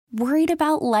Worried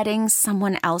about letting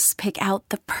someone else pick out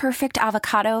the perfect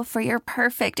avocado for your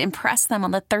perfect impress them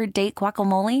on the third date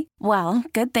guacamole? Well,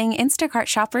 good thing Instacart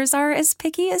shoppers are as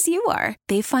picky as you are.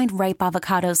 They find ripe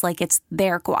avocados like it's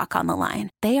their guac on the line.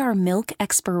 They are milk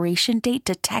expiration date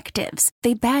detectives.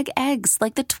 They bag eggs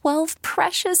like the 12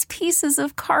 precious pieces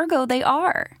of cargo they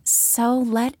are. So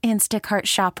let Instacart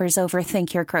shoppers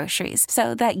overthink your groceries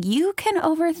so that you can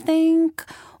overthink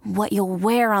what you'll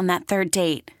wear on that third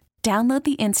date. Download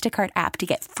the Instacart app to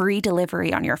get free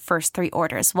delivery on your first 3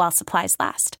 orders while supplies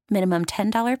last. Minimum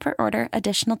 $10 per order.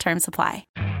 Additional terms apply.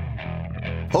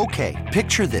 Okay,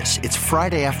 picture this. It's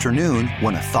Friday afternoon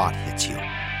when a thought hits you.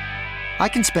 I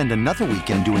can spend another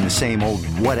weekend doing the same old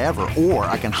whatever, or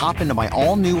I can hop into my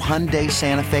all-new Hyundai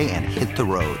Santa Fe and hit the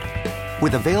road.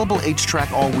 With available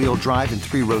H-Track all-wheel drive and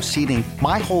 3-row seating,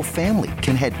 my whole family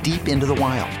can head deep into the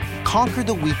wild. Conquer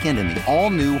the weekend in the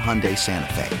all-new Hyundai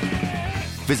Santa Fe.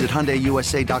 Visit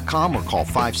HyundaiUSA.com or call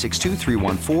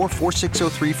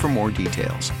 562-314-4603 for more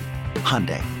details.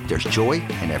 Hyundai, there's joy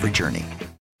in every journey.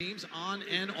 Teams on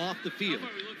and off the field.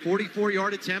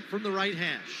 44-yard attempt from the right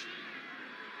hash.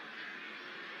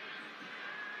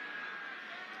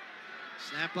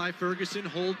 Snap by Ferguson,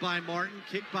 hold by Martin,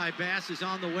 kick by Bass is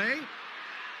on the way.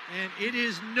 And it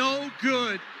is no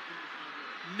good.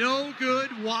 No good,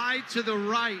 wide to the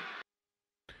right.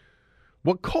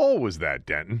 What call was that,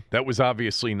 Denton? That was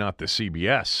obviously not the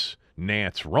CBS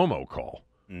Nance Romo call.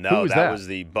 No, that was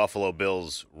the Buffalo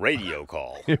Bills radio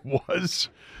call. It was?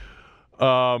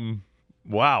 Wow.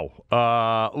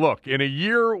 Look, in a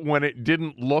year when it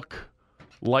didn't look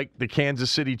like the Kansas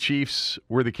City Chiefs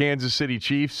were the Kansas City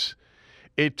Chiefs,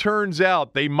 it turns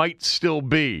out they might still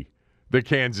be the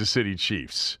Kansas City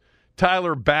Chiefs.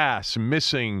 Tyler Bass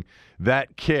missing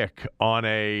that kick on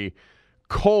a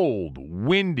cold,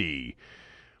 windy,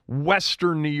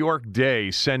 Western New York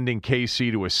day, sending KC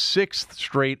to a 6th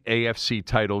straight AFC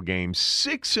title game,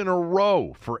 6 in a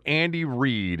row for Andy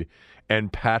Reid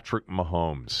and Patrick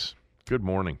Mahomes. Good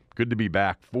morning. Good to be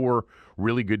back. 4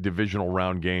 really good divisional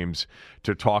round games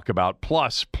to talk about,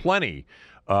 plus plenty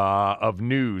of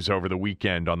news over the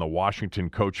weekend on the Washington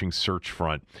coaching search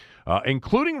front,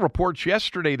 including reports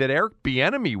yesterday that Eric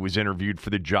Bieniemy was interviewed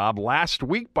for the job last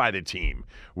week by the team.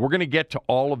 We're going to get to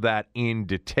all of that in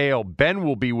detail. Ben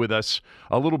will be with us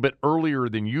a little bit earlier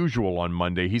than usual on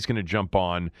Monday. He's going to jump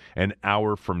on an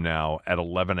hour from now at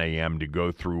 11 a.m. to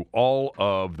go through all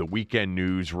of the weekend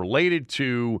news related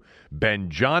to Ben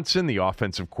Johnson, the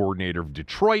offensive coordinator of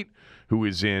Detroit, who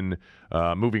is in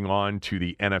moving on to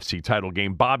the NFC title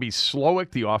game. Bobby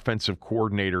Slowick, the offensive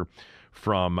coordinator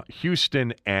from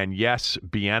Houston, and yes,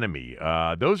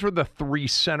 Bieniemy. Those were the 3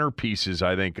 centerpieces,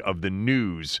 I think, of the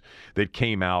news that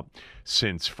came out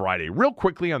since Friday. Real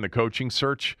quickly on the coaching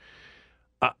search,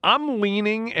 I'm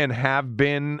leaning and have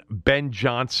been Ben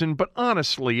Johnson, but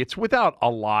honestly, it's without a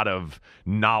lot of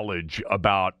knowledge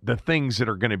about the things that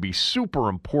are going to be super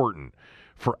important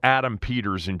for Adam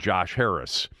Peters and Josh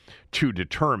Harris to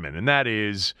determine, and that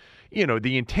is,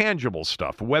 the intangible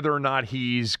stuff, whether or not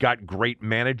he's got great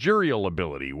managerial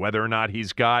ability, whether or not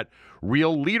he's got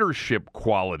real leadership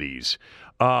qualities,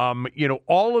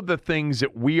 all of the things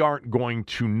that we aren't going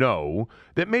to know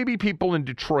that maybe people in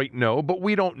Detroit know, but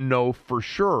we don't know for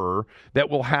sure, that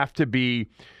will have to be,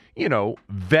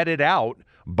 vetted out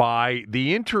by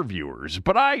the interviewers.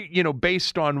 But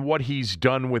based on what he's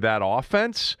done with that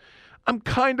offense, I'm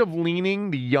kind of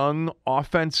leaning the young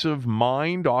offensive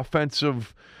mind,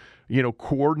 offensive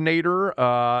coordinator,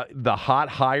 the hot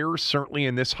hire, certainly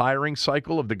in this hiring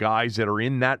cycle, of the guys that are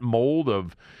in that mold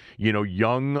of,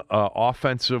 young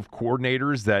offensive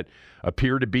coordinators that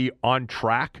appear to be on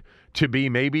track to be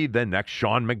maybe the next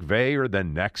Sean McVay or the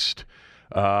next,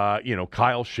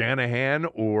 Kyle Shanahan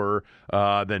or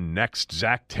the next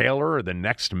Zach Taylor or the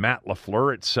next Matt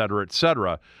LaFleur, et cetera, et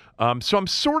cetera. So I'm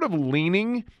sort of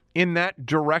leaning in that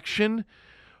direction.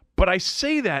 But I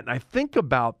say that, and I think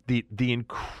about the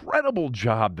incredible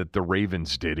job that the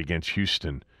Ravens did against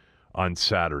Houston on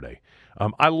Saturday.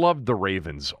 I loved the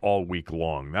Ravens all week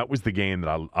long. That was the game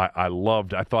that I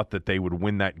loved. I thought that they would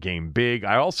win that game big.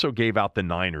 I also gave out the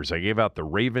Niners. I gave out the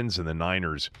Ravens and the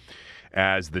Niners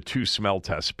as the 2 smell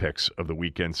test picks of the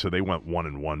weekend, so they went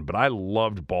 1-1. But I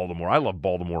loved Baltimore. I love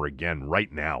Baltimore again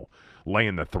right now,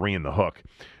 laying the 3 in the hook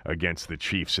against the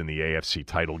Chiefs in the AFC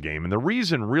title game. And the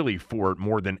reason really for it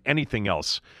more than anything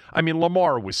else,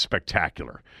 Lamar was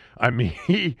spectacular.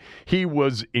 He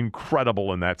was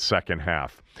incredible in that second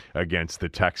half against the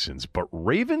Texans. But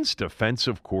Ravens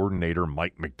defensive coordinator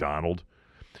Mike Macdonald,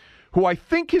 who I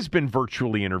think has been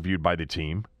virtually interviewed by the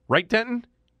team, right, Denton?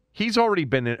 He's already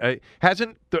been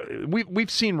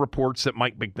we've seen reports that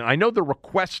Mike McDonald, I know the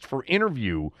request for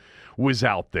interview was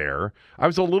out there. I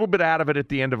was a little bit out of it at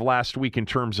the end of last week in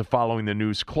terms of following the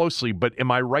news closely, but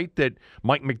am I right that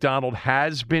Mike McDonald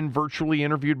has been virtually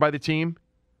interviewed by the team?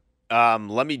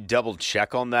 Let me double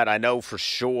check on that. I know for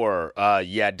sure.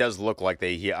 It does look like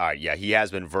he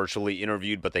has been virtually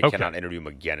interviewed, but they cannot interview him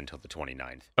again until the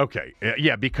 29th. Okay.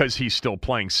 Yeah, because he's still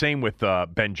playing. Same with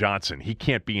Ben Johnson. He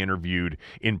can't be interviewed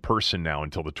in person now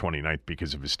until the 29th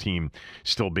because of his team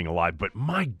still being alive. But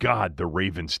my God, the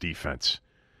Ravens defense.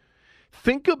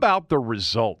 Think about the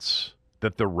results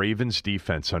that the Ravens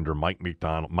defense under Mike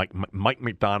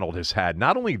McDonald has had,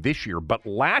 not only this year, but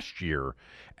last year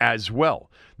as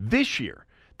well. This year,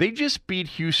 they just beat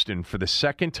Houston for the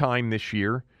second time this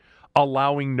year,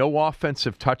 allowing no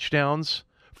offensive touchdowns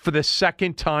for the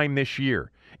second time this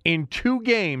year. In 2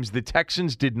 games, the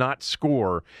Texans did not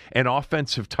score an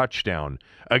offensive touchdown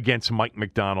against Mike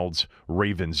McDonald's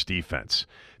Ravens defense.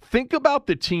 Think about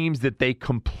the teams that they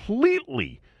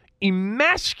completely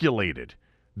emasculated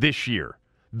this year.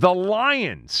 The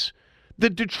Lions, the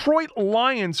Detroit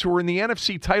Lions, who are in the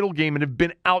NFC title game and have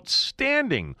been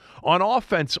outstanding on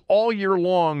offense all year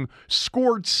long,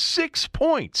 scored 6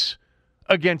 points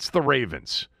against the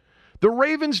Ravens. The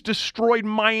Ravens destroyed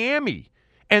Miami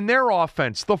and their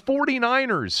offense, the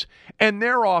 49ers and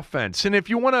their offense. And if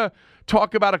you want to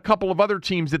talk about a couple of other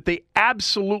teams that they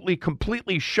absolutely,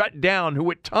 completely shut down,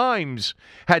 who at times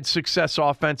had success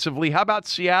offensively, how about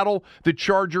Seattle, the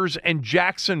Chargers, and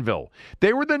Jacksonville?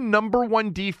 They were the number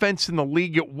 1 defense in the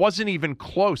league. It wasn't even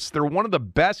close. They're one of the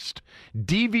best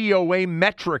DVOA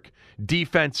metric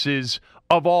defenses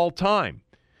of all time.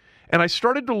 And I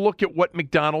started to look at what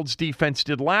McDonald's defense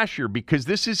did last year because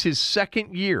this is his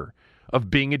second year of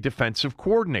being a defensive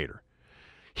coordinator.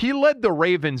 He led the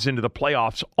Ravens into the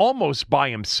playoffs almost by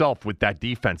himself with that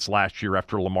defense last year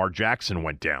after Lamar Jackson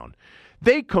went down.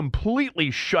 They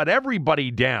completely shut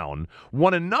everybody down,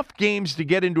 won enough games to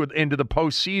get into the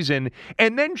postseason,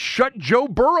 and then shut Joe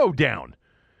Burrow down.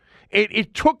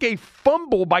 It took a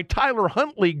fumble by Tyler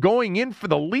Huntley going in for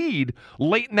the lead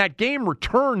late in that game,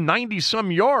 returned 90-some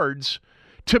yards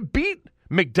to beat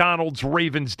McDonald's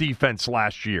Ravens defense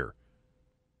last year.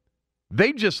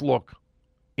 They just look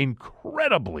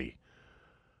incredibly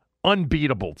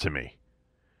unbeatable to me.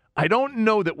 I don't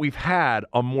know that we've had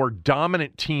a more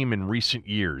dominant team in recent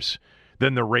years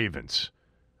than the Ravens.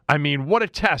 I mean, what a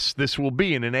test this will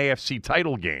be in an AFC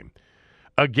title game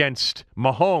against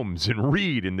Mahomes and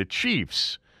Reed and the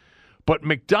Chiefs. But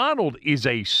McDonald is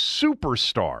a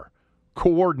superstar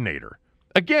coordinator.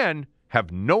 Again,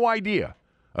 have no idea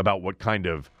about what kind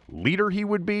of leader he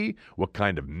would be, what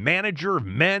kind of manager of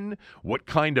men, what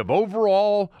kind of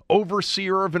overall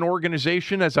overseer of an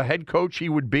organization as a head coach he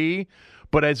would be.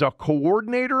 But as a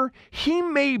coordinator, he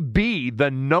may be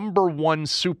the number 1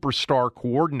 superstar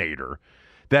coordinator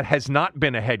that has not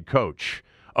been a head coach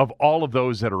of all of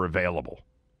those that are available.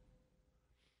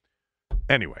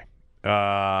 Anyway,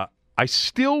 I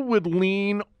still would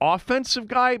lean offensive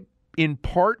guy, in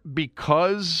part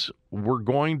because we're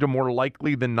going to more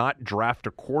likely than not draft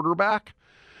a quarterback.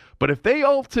 But if they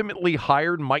ultimately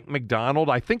hired Mike McDonald,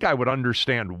 I think I would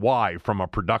understand why from a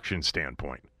production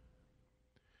standpoint.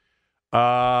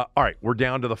 All right, we're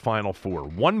down to the final 4.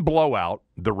 1 blowout,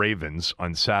 the Ravens,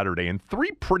 on Saturday, and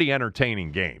 3 pretty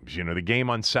entertaining games. You know, the game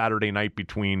on Saturday night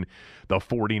between the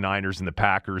 49ers and the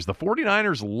Packers. The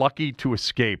 49ers lucky to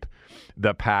escape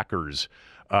the Packers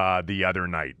the other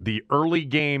night. The early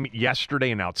game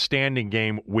yesterday, an outstanding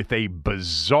game with a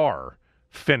bizarre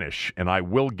finish, and I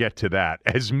will get to that.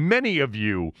 As many of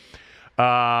you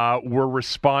were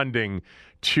responding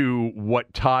to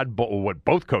what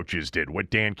both coaches did, what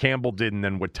Dan Campbell did, and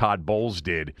then what Todd Bowles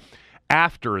did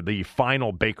after the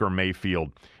final Baker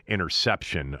Mayfield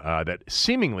interception that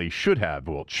seemingly should have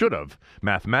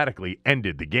mathematically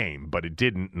ended the game, but it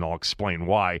didn't, and I'll explain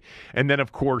why. And then,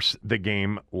 of course, the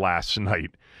game last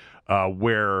night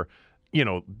where, you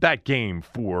know, that game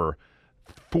for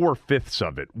 4/5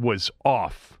 of it was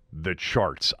off the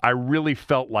charts. I really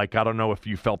felt like, I don't know if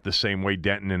you felt the same way,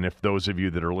 Denton, and if those of you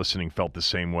that are listening felt the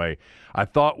same way. I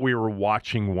thought we were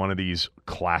watching one of these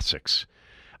classics.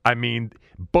 I mean,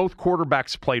 both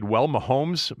quarterbacks played well.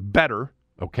 Mahomes better,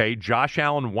 okay? Josh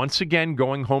Allen once again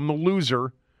going home the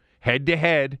loser,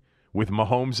 head-to-head with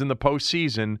Mahomes in the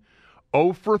postseason.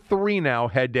 0 for 3 now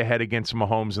head-to-head against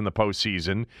Mahomes in the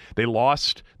postseason. They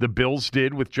lost, the Bills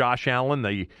did, with Josh Allen,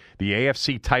 the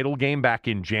AFC title game back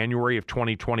in January of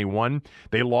 2021.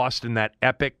 They lost in that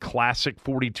epic, classic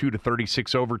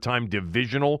 42-36 overtime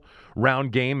divisional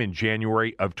round game in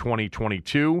January of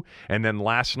 2022. And then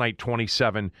last night,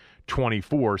 27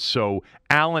 24. So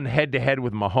Allen head-to-head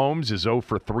with Mahomes is 0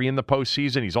 for 3 in the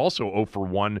postseason. He's also 0 for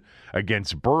 1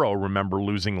 against Burrow. Remember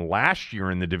losing last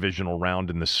year in the divisional round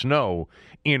in the snow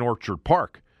in Orchard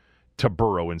Park to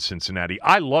Burrow in Cincinnati.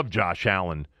 I love Josh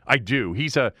Allen. I do.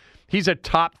 He's a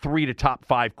top 3 to top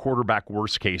 5 quarterback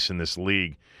worst case in this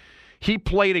league. He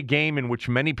played a game in which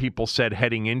many people said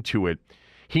heading into it,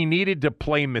 he needed to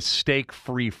play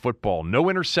mistake-free football. No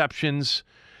interceptions,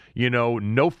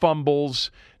 no fumbles,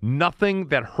 nothing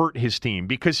that hurt his team,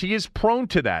 because he is prone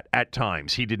to that at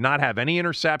times. He did not have any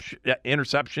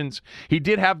interceptions. He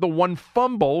did have the one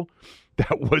fumble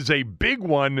that was a big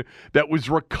one that was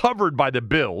recovered by the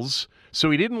Bills, so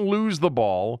he didn't lose the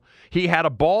ball. He had a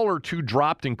ball or two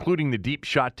dropped, including the deep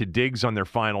shot to Diggs on their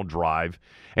final drive,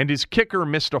 and his kicker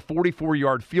missed a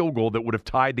 44-yard field goal that would have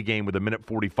tied the game with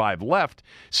 1:45 left,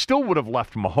 still would have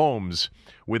left Mahomes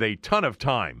with a ton of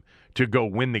time to go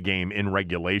win the game in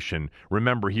regulation.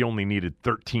 Remember, he only needed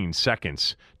 13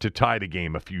 seconds to tie the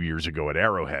game a few years ago at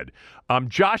Arrowhead.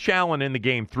 Josh Allen in the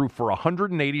game threw for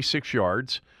 186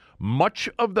 yards, much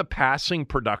of the passing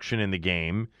production in the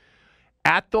game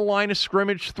at the line of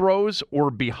scrimmage throws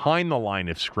or behind the line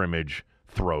of scrimmage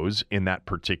throws in that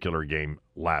particular game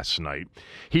last night.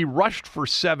 He rushed for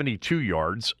 72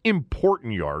 yards,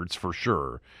 important yards for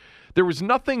sure. There was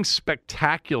nothing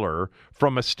spectacular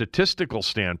from a statistical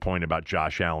standpoint about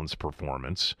Josh Allen's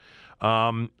performance.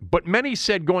 But many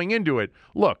said going into it,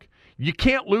 look, you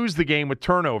can't lose the game with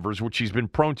turnovers, which he's been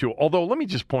prone to. Although, let me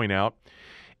just point out,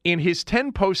 in his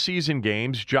 10 postseason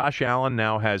games, Josh Allen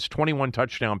now has 21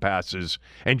 touchdown passes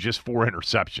and just 4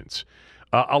 interceptions.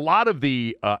 A lot of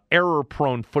the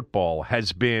error-prone football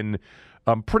has been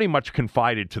pretty much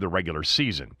confided to the regular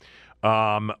season.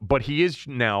 But he is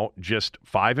now just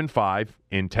 5-5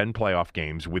 in 10 playoff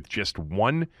games with just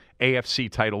one AFC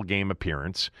title game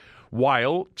appearance,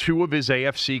 while 2 of his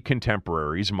AFC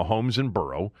contemporaries, Mahomes and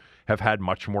Burrow, have had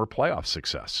much more playoff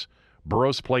success.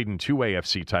 Burrow's played in 2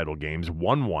 AFC title games,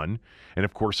 won 1, and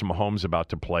of course Mahomes about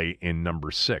to play in number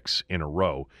 6 in a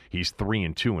row. He's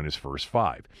 3-2 in his first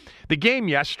 5. The game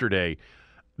yesterday,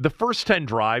 the first 10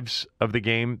 drives of the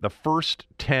game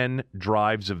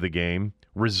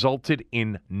resulted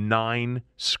in 9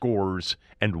 scores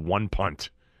and 1 punt.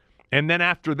 And then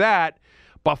after that,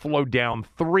 Buffalo down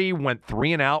 3, went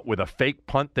 3 and out with a fake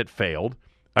punt that failed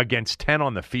against 10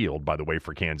 on the field, by the way,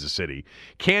 for Kansas City.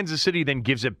 Kansas City then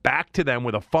gives it back to them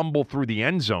with a fumble through the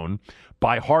end zone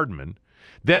by Hardman.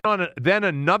 Then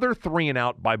another 3 and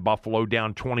out by Buffalo,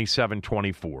 down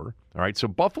 27-24. All right, so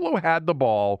Buffalo had the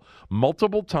ball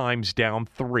multiple times down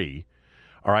 3,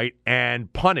 all right,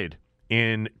 and punted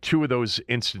in 2 of those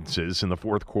instances in the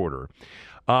fourth quarter.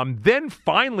 Then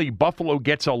finally, Buffalo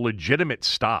gets a legitimate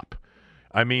stop.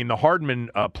 I mean, the Hardman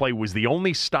play was the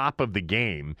only stop of the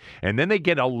game, and then they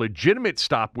get a legitimate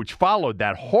stop, which followed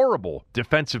that horrible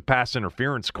defensive pass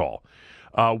interference call,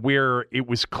 where it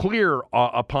was clear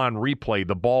upon replay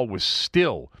the ball was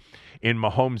still in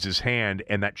Mahomes' hand,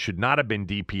 and that should not have been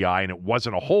DPI, and it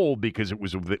wasn't a hold because it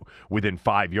was within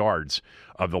 5 yards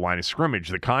of the line of scrimmage.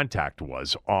 The contact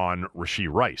was on Rashee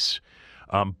Rice.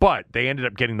 But they ended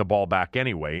up getting the ball back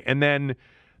anyway. And then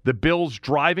the Bills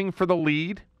driving for the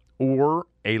lead or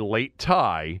a late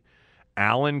tie.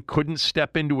 Allen couldn't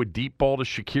step into a deep ball to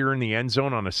Shakir in the end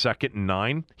zone on a 2nd and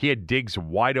 9. He had Diggs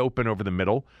wide open over the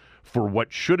middle for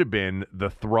what should have been the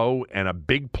throw and a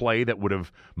big play that would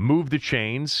have moved the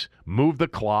chains, moved the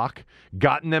clock,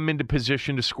 gotten them into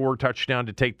position to score a touchdown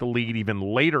to take the lead even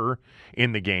later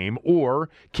in the game, or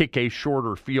kick a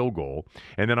shorter field goal.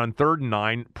 And then on 3rd and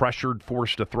 9, pressured,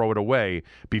 forced to throw it away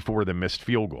before the missed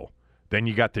field goal. Then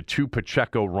you got the 2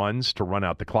 Pacheco runs to run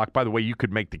out the clock. By the way, you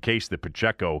could make the case that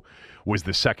Pacheco was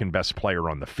the second best player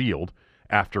on the field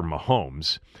after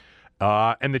Mahomes.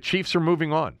 And the Chiefs are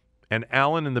moving on. And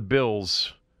Allen and the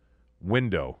Bills'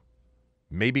 window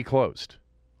may be closed.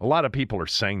 A lot of people are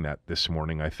saying that this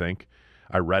morning, I think.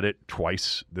 I read it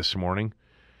twice this morning.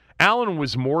 Allen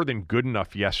was more than good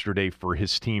enough yesterday for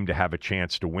his team to have a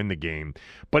chance to win the game,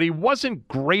 but he wasn't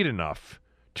great enough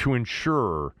to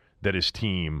ensure that his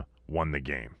team won the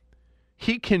game.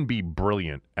 He can be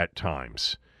brilliant at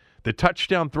times. The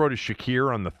touchdown throw to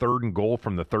Shakir on the 3rd and goal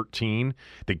from the 13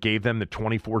 that gave them the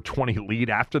 24-20 lead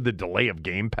after the delay of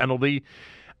game penalty,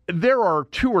 there are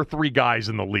 2 or 3 guys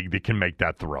in the league that can make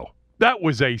that throw. That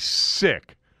was a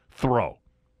sick throw.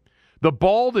 The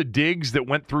ball to Diggs that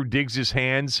went through Diggs'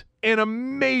 hands, an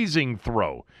amazing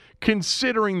throw,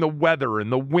 considering the weather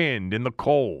and the wind and the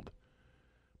cold.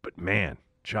 But man,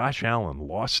 Josh Allen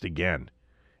lost again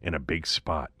in a big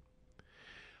spot.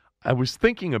 I was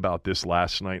thinking about this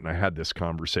last night, and I had this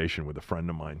conversation with a friend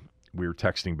of mine. We were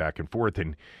texting back and forth,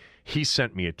 and he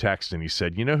sent me a text and he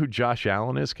said, "You know who Josh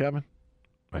Allen is, Kevin?"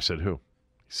 I said, "Who?"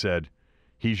 He said,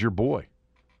 "He's your boy."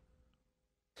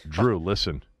 Drew,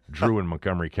 listen. Drew in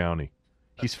Montgomery County.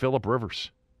 He's Phillip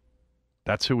Rivers.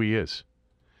 That's who he is.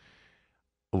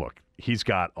 Look, he's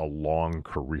got a long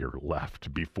career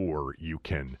left before you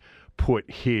can put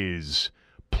his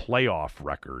playoff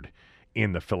record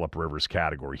in the Phillip Rivers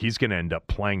category. He's going to end up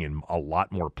playing in a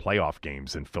lot more playoff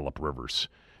games than Phillip Rivers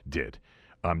did.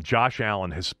 Josh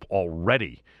Allen has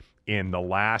already, in the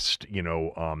last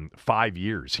 5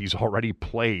 years, he's already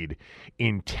played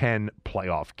in 10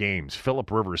 playoff games.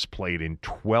 Phillip Rivers played in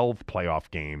 12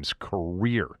 playoff games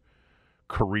career.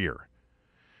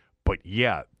 But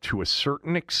yeah, to a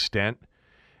certain extent,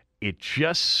 it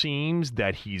just seems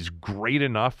that he's great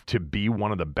enough to be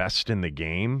one of the best in the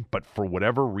game, but for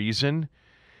whatever reason,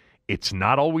 it's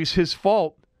not always his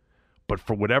fault, but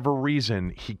for whatever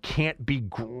reason, he can't be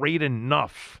great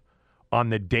enough on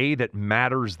the day that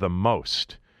matters the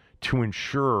most to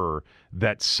ensure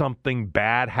that something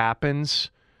bad happens.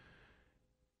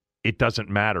 It doesn't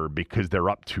matter because they're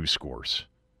up 2 scores.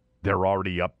 They're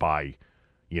already up by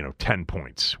 10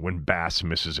 points when Bass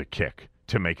misses a kick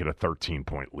to make it a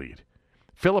 13-point lead.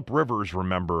 Phillip Rivers,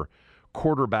 remember,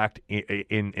 quarterbacked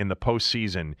in the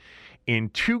postseason in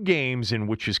 2 games in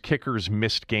which his kickers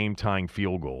missed game-tying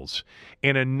field goals.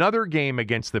 In another game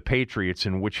against the Patriots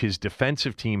in which his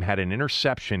defensive team had an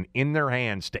interception in their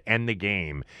hands to end the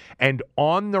game, and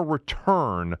on the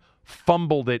return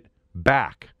fumbled it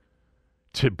back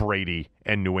to Brady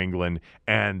and New England,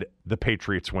 and the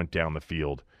Patriots went down the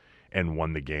field and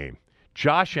won the game.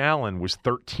 Josh Allen was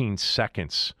 13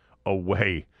 seconds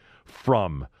away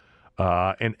from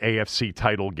an AFC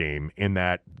title game in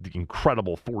that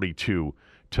incredible 42-36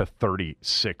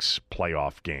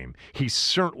 playoff game. He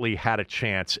certainly had a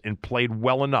chance and played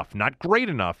well enough, not great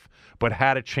enough, but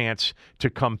had a chance to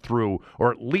come through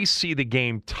or at least see the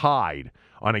game tied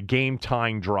on a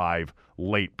game-tying drive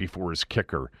late before his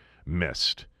kicker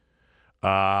missed.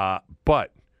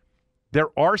 But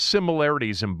there are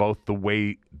similarities in both the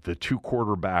way the 2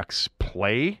 quarterbacks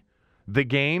play the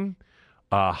game.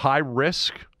 High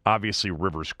risk. Obviously,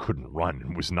 Rivers couldn't run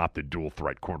and was not the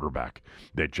dual-threat quarterback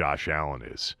that Josh Allen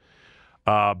is.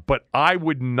 But I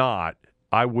would not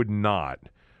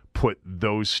put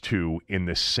those 2 in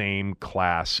the same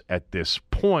class at this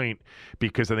point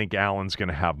because I think Allen's going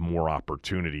to have more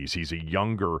opportunities. He's a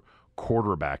younger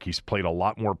quarterback. He's played a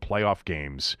lot more playoff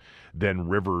games than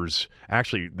Rivers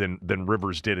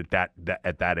did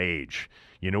at that age.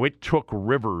 It took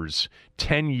Rivers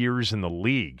 10 years in the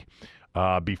league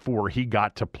before he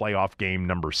got to playoff game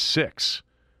number 6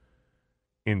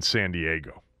 in San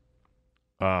Diego.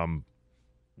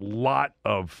 Lot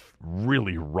of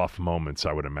really rough moments,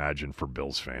 I would imagine, for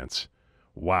Bills fans.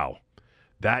 Wow.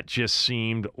 That just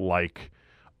seemed like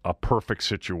a perfect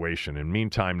situation. And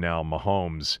meantime now,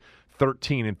 Mahomes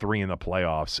 13-3 in the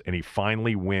playoffs, and he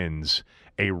finally wins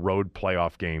a road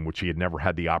playoff game, which he had never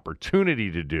had the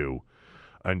opportunity to do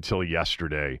until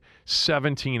yesterday.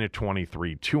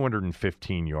 17-23,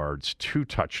 215 yards, 2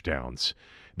 touchdowns.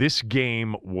 This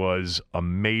game was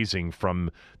amazing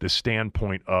from the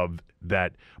standpoint of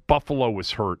that Buffalo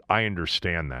was hurt. I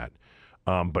understand that.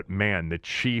 But, man, the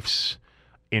Chiefs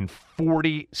in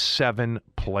 47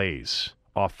 plays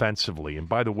offensively. And,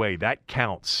 by the way, that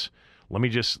counts. Let me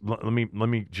just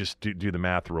do the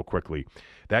math real quickly.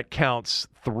 That counts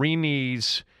 3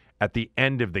 knees at the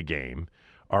end of the game,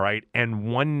 all right,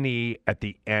 and 1 knee at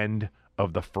the end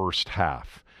of the first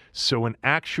half. So in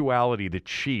actuality, the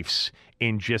Chiefs,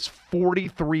 in just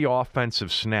 43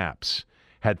 offensive snaps,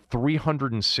 had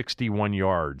 361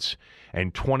 yards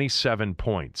and 27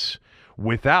 points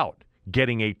without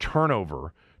getting a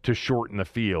turnover to shorten the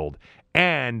field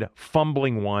and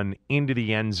fumbling one into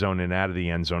the end zone and out of the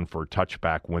end zone for a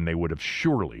touchback when they would have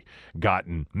surely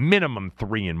gotten minimum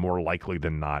 3 and more likely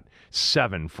than not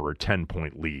 7 for a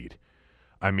 10-point lead.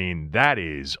 I mean, that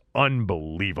is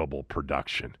unbelievable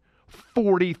production.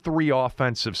 43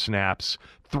 offensive snaps,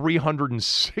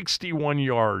 361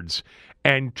 yards,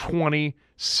 and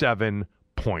 27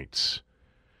 points.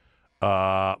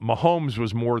 Mahomes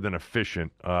was more than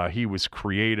efficient. He was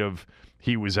creative.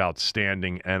 He was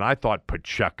outstanding. And I thought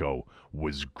Pacheco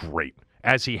was great,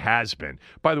 as he has been.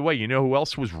 By the way, you know who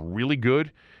else was really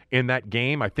good in that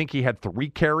game? I think he had 3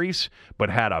 carries, but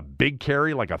had a big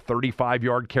carry, like a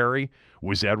 35-yard carry,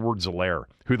 was Edwards-Helaire,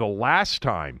 who the last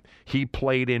time he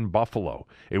played in Buffalo,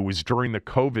 it was during the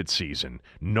COVID season.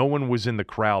 No one was in the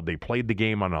crowd. They played the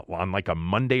game on like a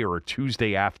Monday or a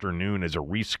Tuesday afternoon as a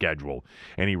reschedule,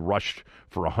 and he rushed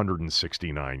for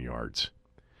 169 yards.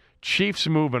 Chiefs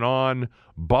moving on.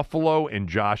 Buffalo and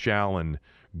Josh Allen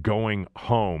going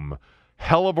home.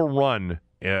 Hell of a run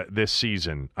this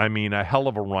season. I mean, a hell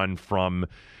of a run from,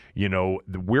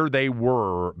 where they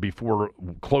were before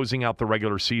closing out the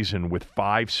regular season with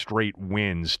 5 straight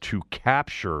wins to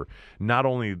capture not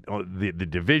only the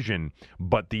division,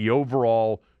 but the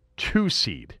overall 2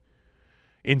 seed.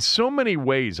 In so many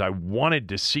ways, I wanted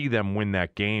to see them win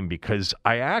that game because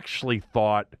I actually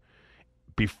thought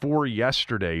before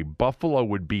yesterday, Buffalo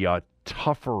would be a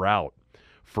tougher out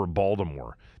for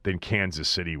Baltimore than Kansas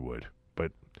City would.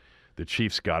 But the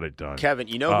Chiefs got it done. Kevin,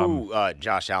 you know who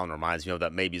Josh Allen reminds me of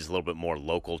that maybe is a little bit more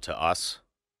local to us?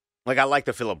 Like, I like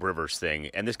the Phillip Rivers thing,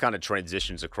 and this kind of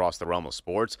transitions across the realm of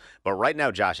sports. But right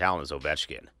now, Josh Allen is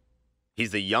Ovechkin.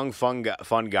 He's the young, fun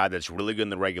guy that's really good in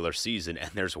the regular season,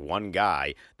 and there's one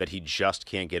guy that he just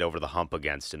can't get over the hump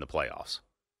against in the playoffs.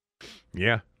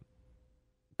 Yeah.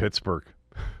 Pittsburgh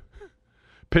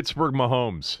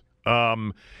Mahomes.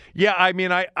 Yeah, I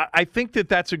mean, I think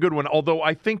that's a good one, although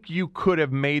I think you could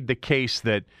have made the case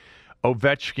that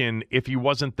Ovechkin, if he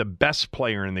wasn't the best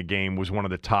player in the game, was one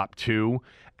of the top 2.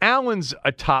 Allen's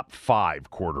a top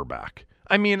 5 quarterback.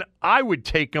 I mean, I would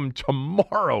take him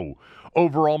tomorrow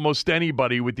over almost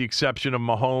anybody with the exception of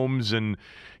Mahomes and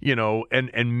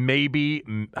maybe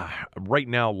right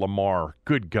now Lamar.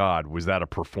 Good God, was that a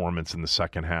performance in the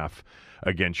second half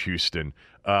against Houston.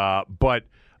 But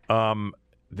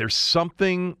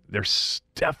there's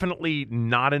definitely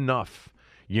not enough.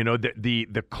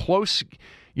 The close,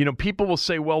 people will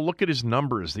say, well, look at his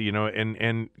numbers,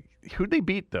 and who'd they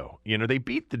beat, though? They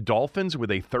beat the Dolphins with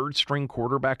a third-string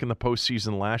quarterback in the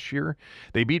postseason last year.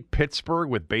 They beat Pittsburgh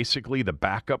with basically the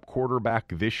backup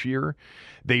quarterback this year.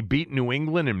 They beat New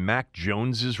England in Mac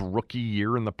Jones's rookie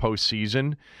year in the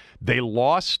postseason. They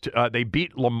lost. They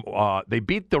beat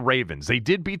the Ravens. They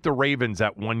did beat the Ravens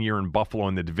that one year in Buffalo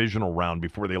in the divisional round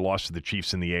before they lost to the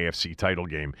Chiefs in the AFC title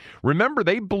game. Remember,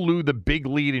 they blew the big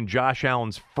lead in Josh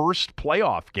Allen's first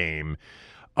playoff game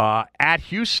at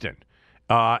Houston.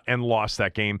 And lost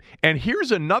that game. And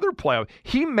here's another playoff.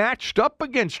 He matched up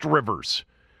against Rivers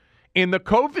in the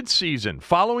COVID season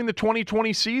following the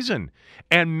 2020 season.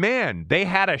 And, man, they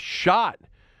had a shot.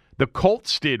 The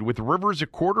Colts did with Rivers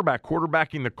at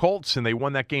quarterbacking the Colts, and they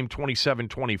won that game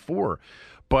 27-24.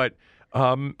 But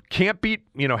can't beat,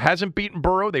 hasn't beaten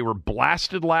Burrow. They were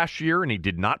blasted last year, and he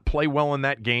did not play well in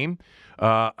that game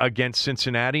against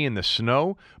Cincinnati in the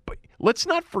snow. But let's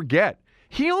not forget,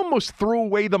 he almost threw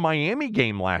away the Miami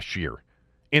game last year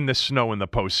in the snow in the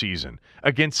postseason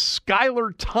against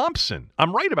Skylar Thompson.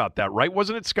 I'm right about that, right?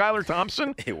 Wasn't it Skylar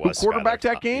Thompson who quarterbacked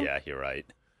that game? Yeah, you're right.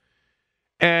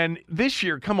 And this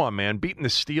year, come on, man, beating the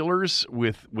Steelers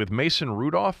with Mason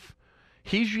Rudolph,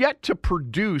 he's yet to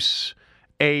produce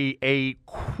a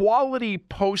quality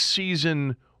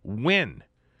postseason win.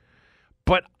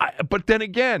 But then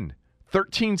again,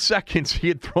 13 seconds, he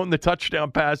had thrown the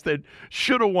touchdown pass that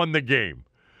should have won the game.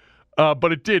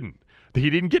 But it didn't. He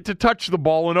didn't get to touch the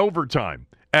ball in overtime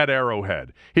at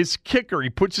Arrowhead. His kicker, he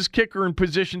puts his kicker in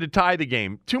position to tie the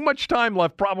game. Too much time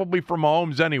left probably for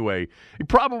Mahomes anyway. He'd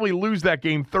probably lose that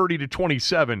game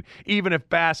 30-27, even if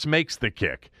Bass makes the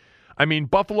kick. I mean,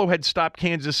 Buffalo had stopped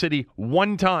Kansas City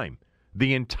one time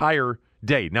the entire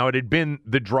day. Now, it had been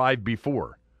the drive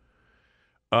before.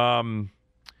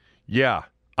 Yeah.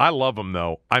 I love him,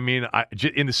 though. I mean,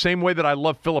 in the same way that I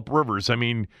love Phillip Rivers. I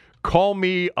mean, call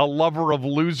me a lover of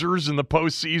losers in the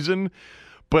postseason,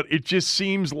 but it just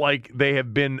seems like they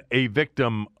have been a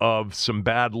victim of some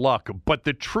bad luck. But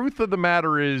the truth of the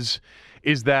matter is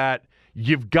that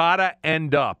you've got to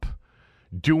end up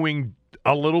doing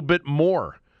a little bit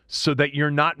more so that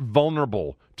you're not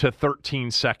vulnerable to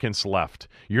 13 seconds left.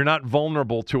 You're not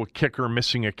vulnerable to a kicker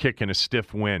missing a kick in a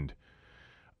stiff wind.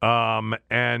 And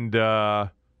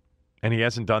he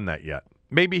hasn't done that yet.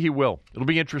 Maybe he will. It'll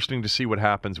be interesting to see what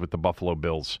happens with the Buffalo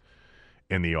Bills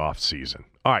in the offseason.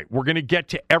 All right, we're going to get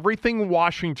to everything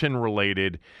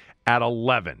Washington-related at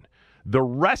 11. The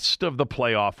rest of the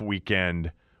playoff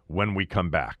weekend when we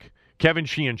come back. Kevin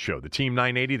Sheehan Show, the Team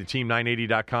 980,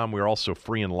 theteam980.com. We're also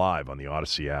free and live on the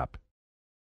Odyssey app.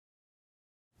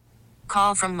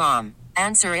 Call from mom.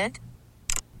 Answer it.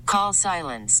 Call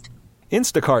silenced.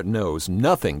 Instacart knows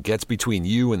nothing gets between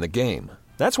you and the game.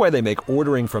 That's why they make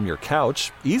ordering from your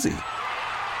couch easy.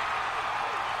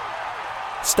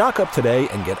 Stock up today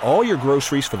and get all your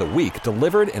groceries for the week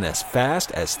delivered in as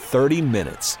fast as 30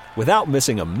 minutes without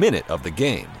missing a minute of the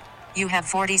game. You have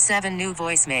 47 new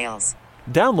voicemails.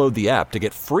 Download the app to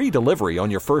get free delivery on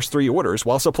your first 3 orders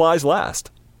while supplies last.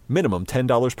 Minimum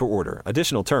 $10 per order.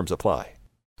 Additional terms apply.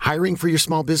 Hiring for your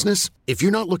small business? If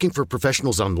you're not looking for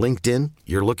professionals on LinkedIn,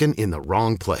 you're looking in the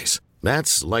wrong place.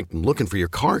 That's like looking for your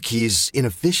car keys in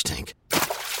a fish tank.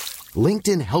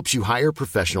 LinkedIn helps you hire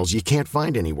professionals you can't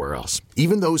find anywhere else,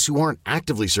 even those who aren't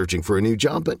actively searching for a new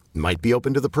job but might be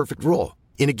open to the perfect role.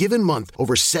 In a given month,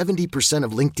 over 70%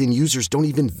 of LinkedIn users don't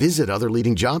even visit other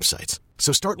leading job sites.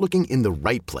 So start looking in the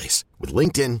right place. With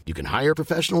LinkedIn, you can hire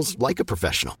professionals like a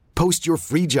professional. Post your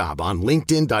free job on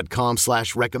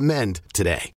linkedin.com/recommend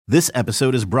today. This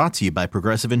episode is brought to you by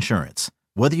Progressive Insurance.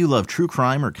 Whether you love true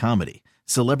crime or comedy,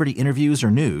 celebrity interviews or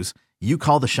news, you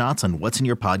call the shots on what's in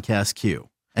your podcast queue.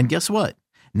 And guess what?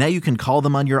 Now you can call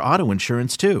them on your auto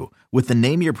insurance too with the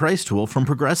Name Your Price tool from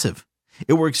Progressive.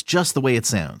 It works just the way it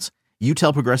sounds. You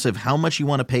tell Progressive how much you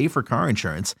want to pay for car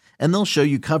insurance, and they'll show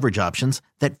you coverage options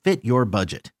that fit your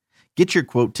budget. Get your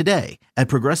quote today at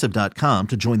Progressive.com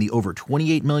to join the over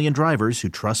 28 million drivers who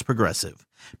trust Progressive.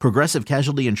 Progressive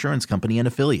Casualty Insurance Company and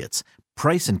Affiliates.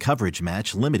 Price and coverage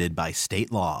match limited by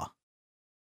state law.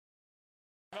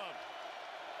 Here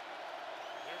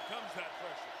comes that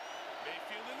pressure.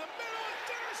 Mayfield in the middle. It's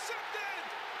intercepted.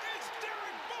 It's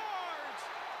Derek Barnes.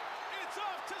 It's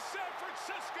off to San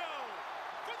Francisco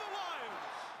for the Lions.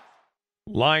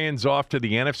 Lions off to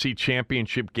the NFC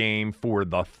Championship game for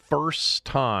the first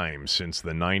time since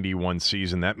the 91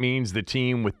 season. That means the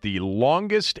team with the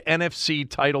longest NFC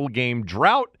title game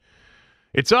drought,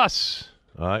 it's us.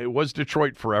 It was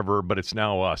Detroit forever, but it's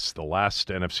now us. The last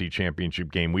NFC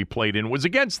Championship game we played in was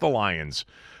against the Lions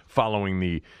following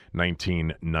the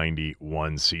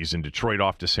 1991 season. Detroit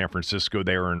off to San Francisco.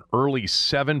 They are an early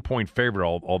 7-point favorite,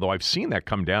 although I've seen that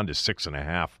come down to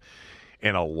 6.5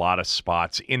 in a lot of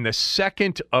spots. In the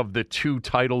second of the two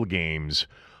title games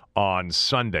on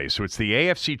Sunday, so it's the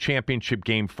AFC Championship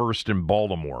game first in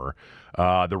Baltimore.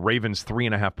 The Ravens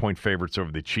 3.5-point favorites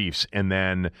over the Chiefs. And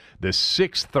then the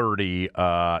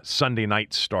 6:30 Sunday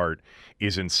night start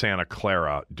is in Santa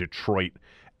Clara, Detroit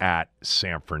at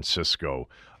San Francisco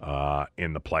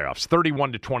in the playoffs.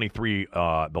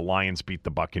 31-23, the Lions beat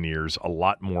the Buccaneers. A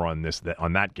lot more on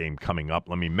that game coming up.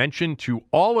 Let me mention to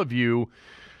all of you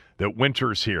that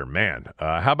winter's here. Man,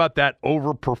 how about that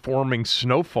overperforming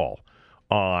snowfall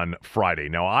on Friday?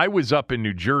 Now, I was up in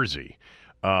New Jersey,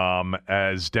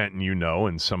 as Denton, you know,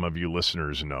 and some of you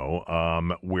listeners know,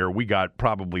 where we got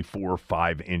probably 4 or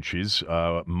 5 inches.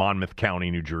 Monmouth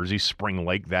County, New Jersey, Spring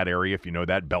Lake, that area, if you know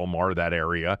that, Belmar, that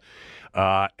area.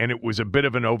 And it was a bit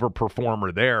of an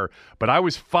overperformer there. But I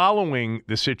was following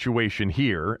the situation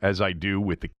here, as I do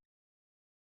with the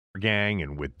gang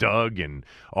and with Doug and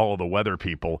all of the weather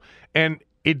people. And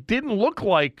it didn't look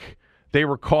like they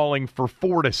were calling for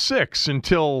 4 to 6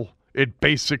 until it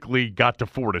basically got to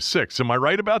 4 to 6. Am I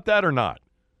right about that or not?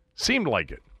 Seemed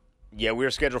like it. Yeah, we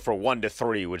were scheduled for 1 to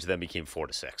 3, which then became 4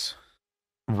 to 6.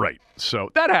 Right. So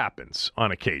that happens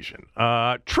on occasion.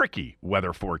 Tricky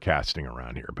weather forecasting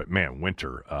around here. But, man,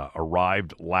 winter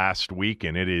arrived last week,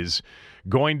 and it is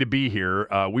going to be here.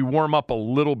 We warm up a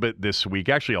little bit this week,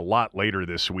 actually a lot later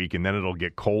this week, and then it'll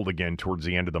get cold again towards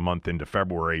the end of the month into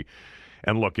February.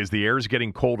 And, look, as the air is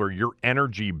getting colder, your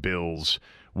energy bills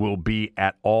will be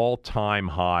at all-time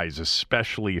highs,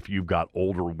 especially if you've got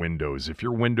older windows. If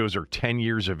your windows are 10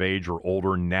 years of age or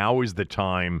older, now is the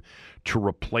time to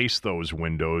replace those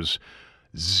windows.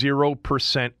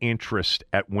 0% interest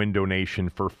at Window Nation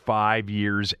for 5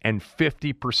 years and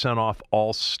 50% off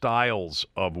all styles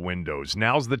of windows.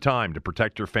 Now's the time to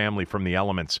protect your family from the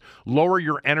elements, lower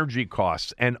your energy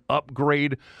costs, and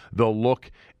upgrade the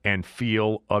look and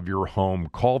feel of your home.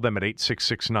 Call them at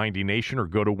 866-90-NATION or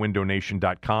go to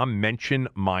windownation.com. Mention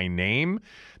my name.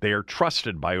 They are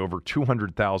trusted by over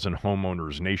 200,000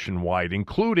 homeowners nationwide,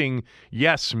 including,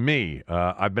 yes, me.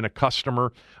 I've been a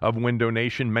customer of Window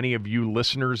Nation. Many of you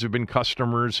listeners have been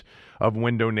customers of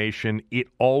Window Nation. It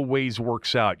always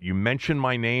works out. You mention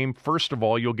my name, first of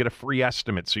all, you'll get a free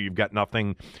estimate, so you've got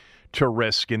nothing to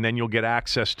risk, and then you'll get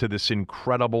access to this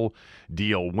incredible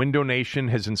deal. Window Nation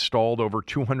has installed over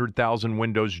 200,000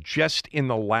 windows just in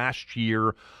the last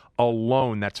year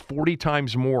alone. That's 40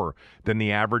 times more than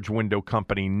the average window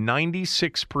company.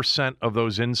 96% of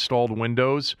those installed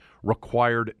windows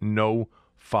required no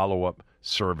follow-up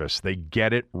service. They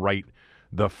get it right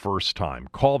the first time.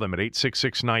 Call them at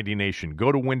 866-90-NATION.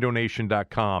 Go to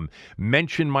windownation.com.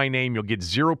 Mention my name. You'll get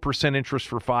 0% interest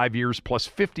for 5 years plus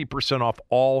 50% off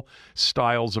all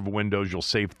styles of windows. You'll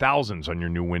save thousands on your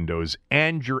new windows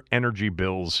and your energy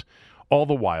bills, all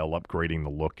the while upgrading the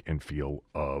look and feel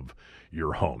of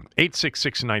your home.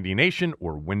 866-90-NATION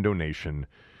or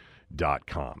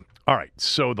windownation.com. All right,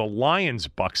 so the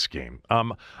Lions-Bucks game.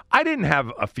 I didn't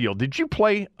have a feel. Did you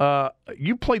play?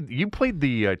 You played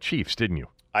the Chiefs, didn't you?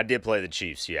 I did play the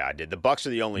Chiefs. Yeah, I did. The Bucks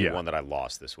are the only one that I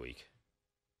lost this week.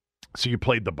 So you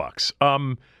played the Bucs.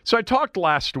 So I talked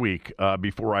last week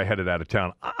before I headed out of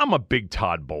town. I'm a big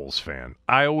Todd Bowles fan.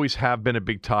 I always have been a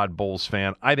big Todd Bowles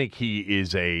fan. I think he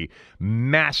is a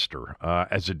master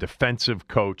as a defensive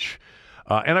coach.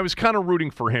 And I was kind of rooting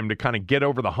for him to kind of get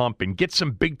over the hump and get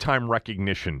some big-time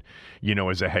recognition,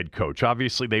 as a head coach.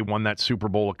 Obviously, they won that Super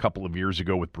Bowl a couple of years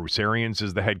ago with Bruce Arians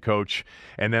as the head coach.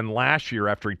 And then last year,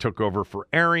 after he took over for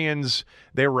Arians,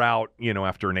 they were out,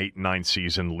 after an 8-9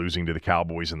 season, losing to the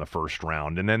Cowboys in the first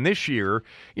round. And then this year,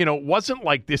 it wasn't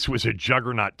like this was a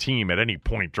juggernaut team at any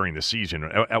point during the season.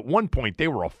 At one point, they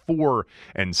were a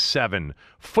 4-7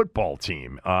 football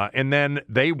team. And then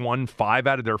they won 5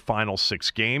 out of their final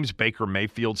 6 games. Baker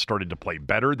Mayfield started to play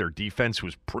better. Their defense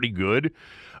was pretty good.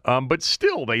 But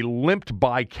still, they limped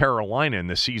by Carolina in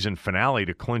the season finale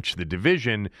to clinch the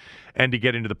division and to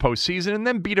get into the postseason, and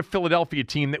then beat a Philadelphia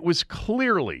team that was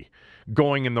clearly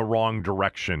going in the wrong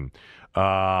direction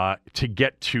to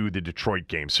get to the Detroit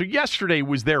game. So yesterday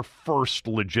was their first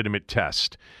legitimate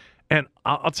test. And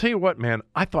I'll tell you what, man,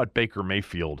 I thought Baker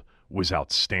Mayfield was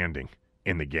outstanding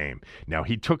in the game. Now,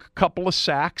 he took a couple of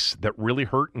sacks that really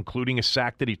hurt, including a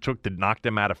sack that he took that knocked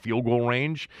him out of field goal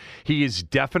range. He is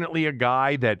definitely a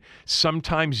guy that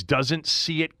sometimes doesn't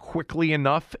see it quickly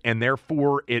enough, and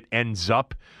therefore it ends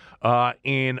up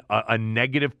in a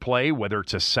negative play, whether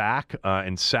it's a sack,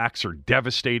 and sacks are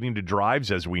devastating to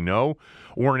drives, as we know,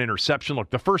 or an interception.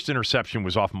 Look, the first interception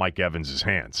was off Mike Evans'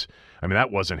 hands. I mean,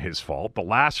 that wasn't his fault. The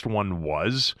last one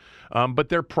was, but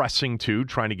they're pressing too,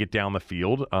 trying to get down the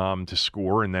field to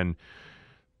score, and then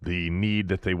the need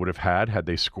that they would have had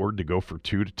they scored to go for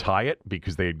 2 to tie it,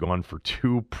 because they had gone for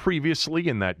 2 previously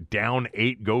in that down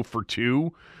 8 go for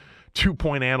 2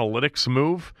 2-point analytics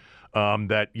move.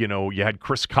 That, you had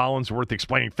Chris Collinsworth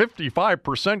explaining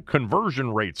 55%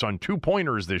 conversion rates on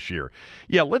 2-pointers this year.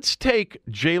 Yeah, let's take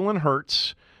Jalen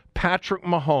Hurts, Patrick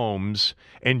Mahomes,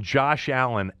 and Josh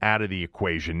Allen out of the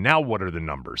equation. Now what are the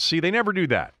numbers? See, they never do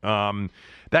that.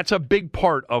 That's a big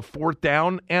part of fourth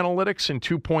down analytics and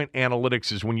 2-point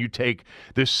analytics, is when you take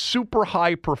the super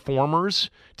high performers,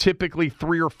 typically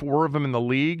 3 or 4 of them in the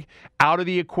league, out of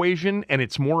the equation, and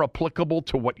it's more applicable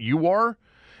to what you are.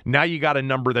 Now you got a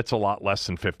number that's a lot less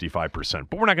than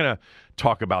 55%. But we're not going to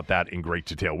talk about that in great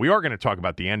detail. We are going to talk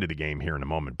about the end of the game here in a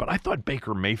moment. But I thought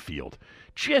Baker Mayfield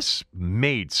just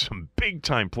made some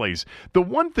big-time plays. The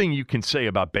one thing you can say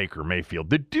about Baker Mayfield,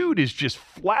 the dude is just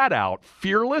flat-out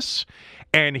fearless,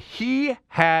 and he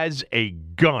has a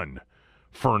gun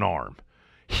for an arm.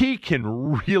 He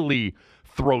can really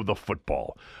throw the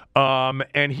football.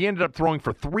 And he ended up throwing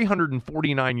for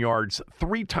 349 yards,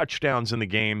 3 touchdowns in the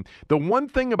game. The one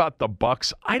thing about the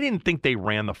Bucs, I didn't think they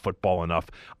ran the football enough.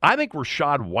 I think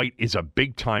Rachaad White is a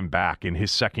big-time back in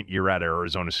his second year at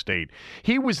Arizona State.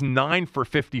 He was 9 for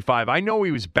 55. I know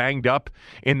he was banged up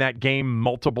in that game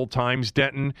multiple times,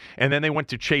 Denton, and then they went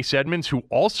to Chase Edmonds, who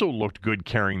also looked good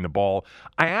carrying the ball.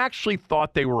 I actually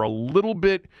thought they were a little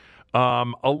bit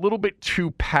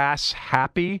too pass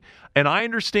happy. And I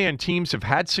understand teams have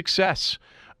had success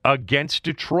against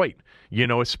Detroit,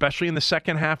 especially in the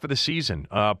second half of the season,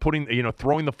 throwing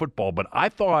the football. But I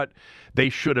thought they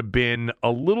should have been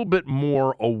a little bit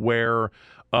more aware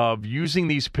of using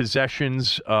these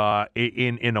possessions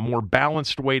in a more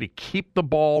balanced way to keep the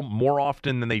ball more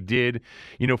often than they did.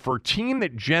 For a team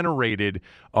that generated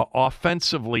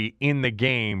offensively in the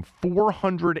game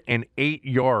 408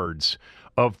 yards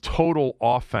of total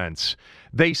offense,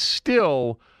 they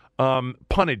still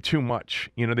punted too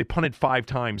much. They punted 5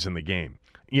 times in the game.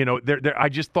 I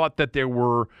just thought that there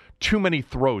were too many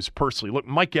throws personally. Look,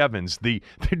 Mike Evans, the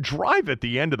drive at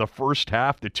the end of the first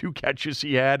half, the 2 catches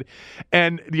he had,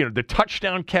 and the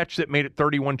touchdown catch that made it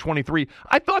 31-23.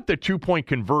 I thought the 2-point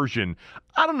conversion,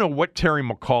 I don't know what Terry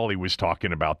McCauley was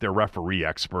talking about, their referee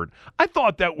expert. I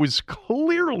thought that was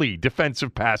clearly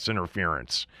defensive pass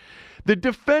interference. The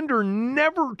defender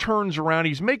never turns around.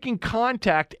 He's making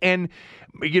contact. And,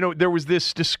 there was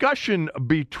this discussion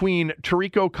between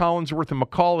Tirico, Collinsworth, and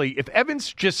McCauley. If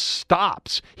Evans just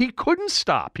stops, he couldn't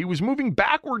stop. He was moving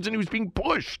backwards and he was being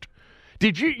pushed.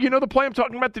 Did you know the play I'm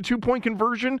talking about, the 2-point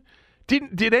conversion?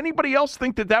 Did anybody else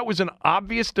think that was an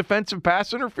obvious defensive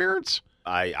pass interference?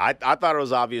 I thought it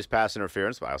was obvious pass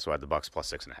interference, but I also had the Bucs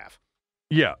plus 6.5.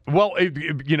 Yeah, well,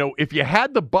 if you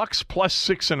had the Bucs plus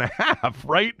 6.5,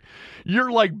 right, you're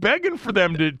like begging for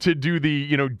them to do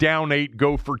the down 8,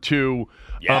 go for 2,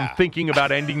 thinking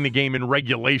about ending the game in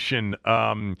regulation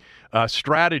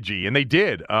strategy, and they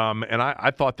did. And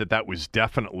I thought that was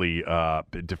definitely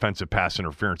defensive pass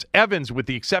interference. Evans, with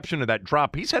the exception of that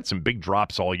drop, he's had some big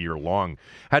drops all year long.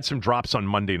 Had some drops on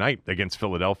Monday night against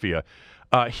Philadelphia.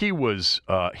 He was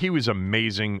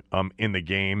amazing in the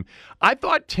game. I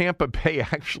thought Tampa Bay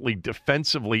actually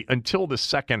defensively until the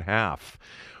second half,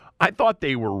 I thought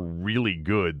they were really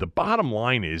good. The bottom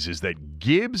line is that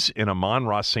Gibbs and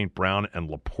Amon-Ra St. Brown and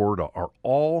Laporta are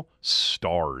all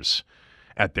stars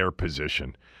at their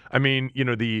position. I mean,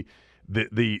 the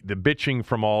bitching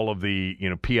from all of the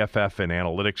PFF and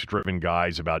analytics-driven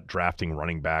guys about drafting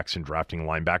running backs and drafting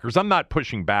linebackers. I'm not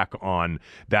pushing back on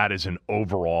that as an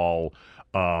overall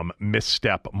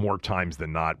misstep more times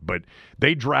than not, but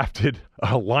they drafted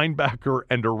a linebacker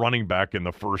and a running back in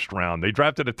the first round. They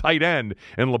drafted a tight end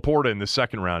and Laporta in the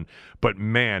second round, but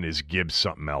man, is Gibbs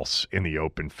something else in the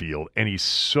open field, and he's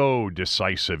so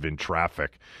decisive in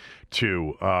traffic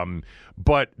too.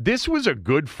 But this was a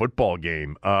good football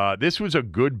game. This was a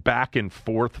good back and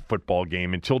forth football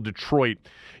game until Detroit,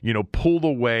 pulled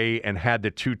away and had the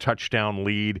 2-touchdown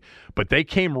lead. But they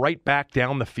came right back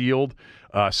down the field,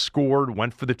 scored,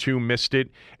 went for the 2, missed it,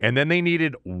 and then they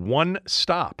needed one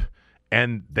stop,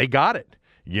 and they got it.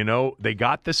 They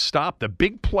got the stop. The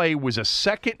big play was a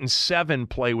 2nd and 7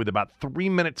 play with about 3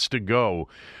 minutes to go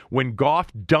when Goff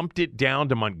dumped it down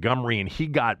to Montgomery, and he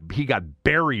got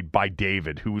buried by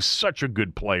David, who was such a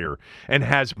good player and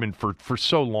has been for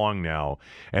so long now.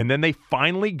 And then they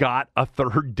finally got a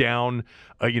third down,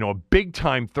 a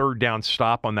big-time third down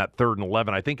stop on that 3rd and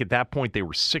 11. I think at that point they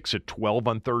were 6 of 12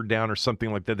 on third down or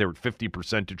something like that. They were at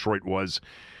 50%, Detroit was.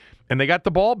 And they got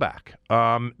the ball back.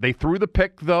 They threw the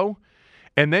pick, though.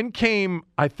 And then came,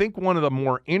 I think, one of the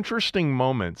more interesting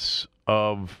moments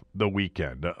of the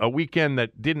weekend, a weekend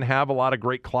that didn't have a lot of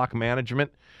great clock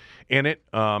management in it.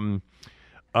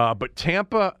 But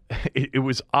Tampa, it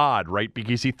was odd, right?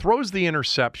 Because he throws the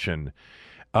interception,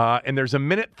 and there's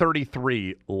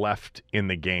 1:33 left in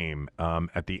the game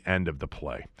at the end of the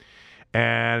play.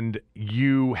 And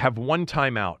you have one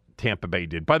timeout, Tampa Bay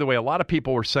did. By the way, a lot of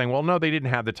people were saying, well, no, they didn't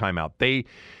have the timeout.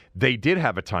 They did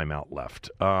have a timeout left.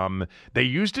 They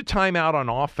used a timeout on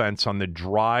offense on the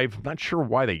drive. I'm not sure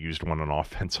why they used one on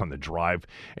offense on the drive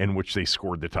in which they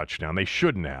scored the touchdown. They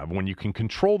shouldn't have. When you can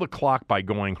control the clock by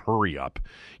going hurry up,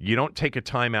 you don't take a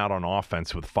timeout on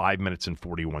offense with 5 minutes and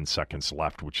 41 seconds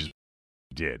left, which is what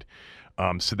they did.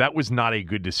 So that was not a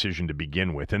good decision to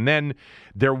begin with. And then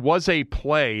there was a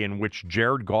play in which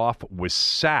Jared Goff was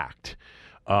sacked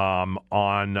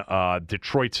on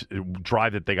Detroit's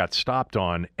drive that they got stopped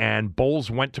on, and Bowles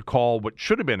went to call what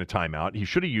should have been a timeout. He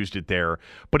should have used it there,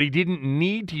 but he didn't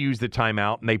need to use the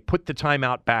timeout, and they put the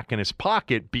timeout back in his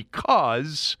pocket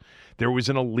because there was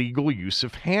an illegal use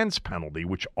of hands penalty,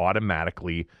 which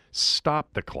automatically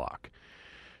stopped the clock.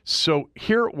 So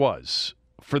here it was.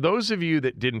 For those of you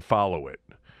that didn't follow it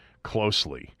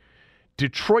closely,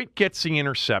 Detroit gets the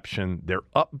interception. They're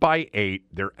up by 8.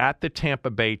 They're at the Tampa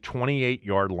Bay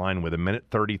 28-yard line with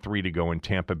 1:33 to go, and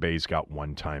Tampa Bay's got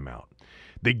one timeout.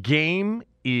 The game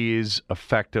is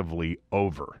effectively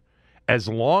over as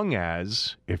long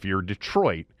as, if you're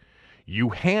Detroit, you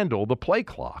handle the play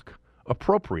clock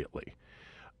appropriately.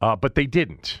 But they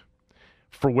didn't.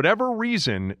 For whatever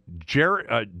reason,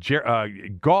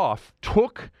 Goff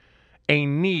took a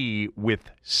knee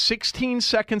with 16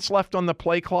 seconds left on the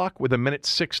play clock with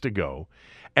 1:06 to go,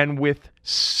 and with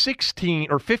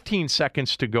 16 or 15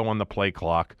 seconds to go on the play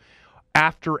clock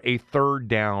after a third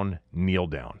down kneel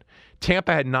down.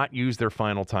 Tampa had not used their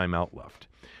final timeout left.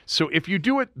 So if you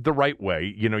do it the right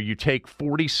way, you take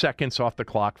 40 seconds off the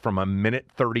clock from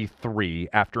 1:33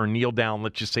 after a kneel down,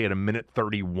 let's just say at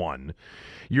 1:31.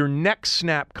 Your next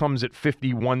snap comes at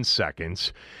 51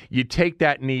 seconds. You take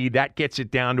that knee, that gets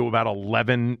it down to about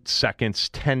 11 seconds,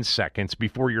 10 seconds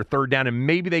before your third down, and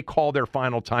maybe they call their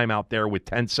final timeout there with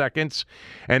 10 seconds,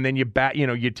 and then you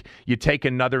take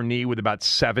another knee with about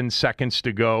 7 seconds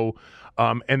to go.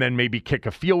 And then maybe kick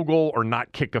a field goal or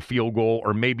not kick a field goal,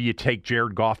 or maybe you take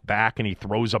Jared Goff back and he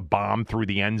throws a bomb through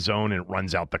the end zone and it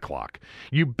runs out the clock.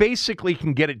 You basically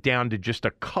can get it down to just a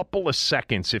couple of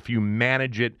seconds if you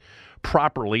manage it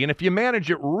properly. And if you manage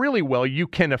it really well, you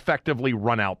can effectively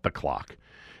run out the clock.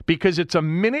 Because it's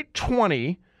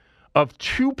 1:20 of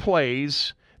 2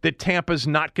 plays that Tampa's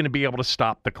not going to be able to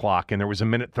stop the clock, and there was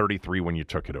 1:33 when you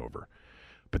took it over.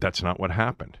 But that's not what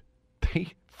happened.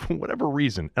 For whatever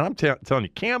reason, and I'm telling you,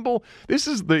 Campbell, this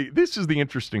is the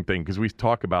interesting thing, because we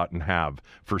talk about and have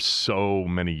for so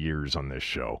many years on this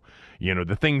show,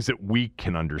 the things that we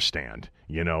can understand.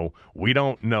 We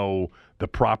don't know the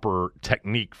proper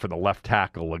technique for the left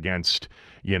tackle against,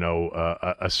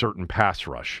 a certain pass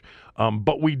rush.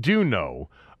 But we do know,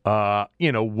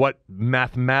 what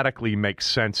mathematically makes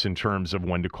sense in terms of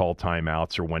when to call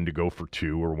timeouts or when to go for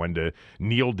 2 or when to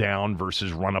kneel down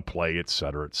versus run a play, et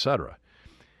cetera, et cetera.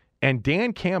 And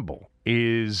Dan Campbell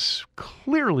is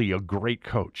clearly a great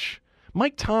coach.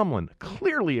 Mike Tomlin,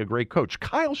 clearly a great coach.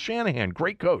 Kyle Shanahan,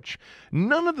 great coach.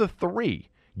 None of the three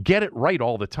get it right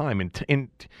all the time. In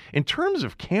terms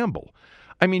of Campbell,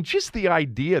 I mean, just the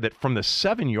idea that from the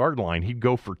 7-yard line, he'd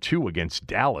go for 2 against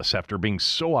Dallas after being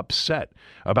so upset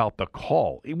about the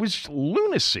call. It was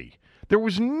lunacy. There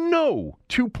was no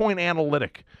 2-point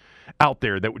analytic out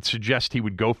there that would suggest he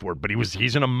would go for it, but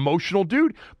he's an emotional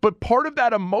dude. But part of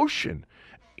that emotion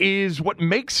is what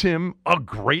makes him a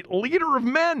great leader of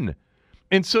men.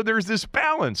 And so there's this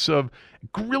balance of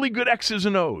really good X's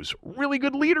and O's, really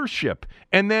good leadership,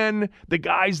 and then the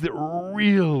guys that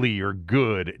really are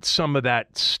good at some of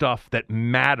that stuff that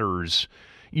matters,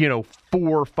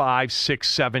 4, 5, 6,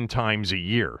 7 times a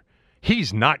year.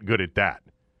 He's not good at that.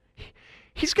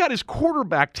 He's got his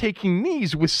quarterback taking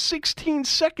knees with 16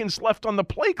 seconds left on the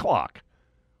play clock.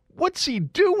 What's he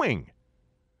doing?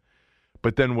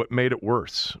 But then what made it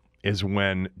worse is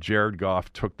when Jared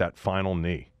Goff took that final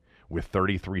knee with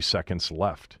 33 seconds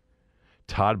left.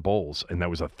 Todd Bowles, and that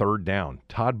was a 3rd down.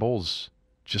 Todd Bowles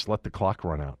just let the clock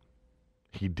run out.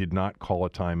 He did not call a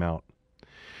timeout.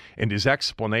 And his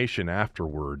explanation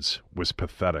afterwards was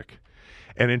pathetic.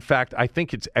 And in fact, I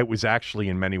think it was actually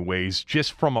in many ways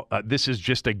just from this is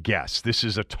just a guess. This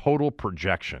is a total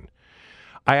projection.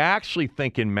 I actually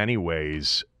think in many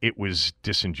ways it was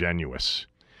disingenuous.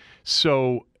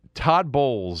 So Todd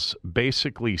Bowles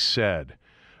basically said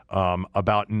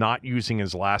about not using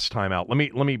his last timeout. Let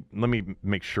me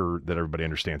make sure that everybody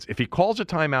understands. If he calls a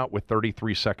timeout with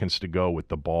 33 seconds to go with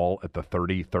the ball at the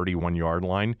 30, 31-yard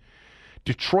line,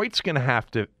 Detroit's going to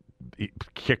have to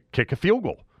kick a field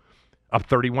goal of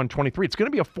 31-23. It's going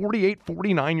to be a 48,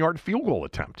 49-yard field goal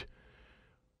attempt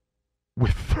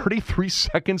with 33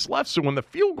 seconds left. So when the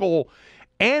field goal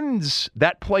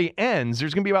that play ends,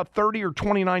 there's going to be about 30 or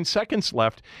 29 seconds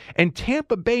left, and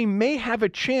Tampa Bay may have a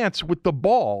chance with the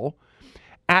ball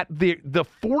at the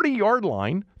 40-yard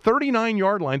line,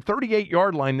 39-yard line,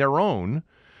 38-yard line, their own,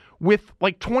 with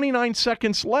like 29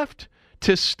 seconds left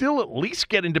to still at least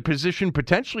get into position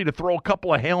potentially to throw a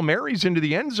couple of Hail Marys into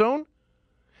the end zone.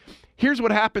 Here's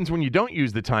what happens when you don't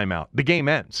use the timeout. The game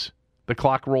ends. The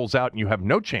clock rolls out, and you have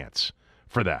no chance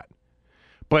for that.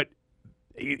 But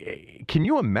can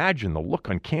you imagine the look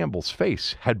on Campbell's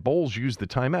face? Had Bowles used the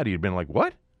timeout, he'd been like,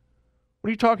 what? What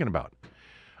are you talking about?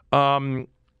 The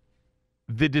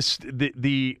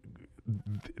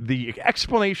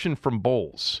explanation from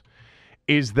Bowles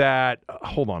is that,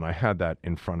 hold on, I had that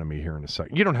in front of me here in a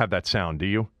second. You don't have that sound, do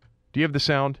you? Do you have the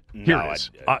sound? Here it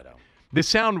is. I don't. The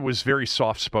sound was very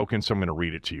soft-spoken, so I'm going to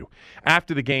read it to you.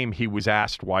 After the game, he was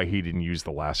asked why he didn't use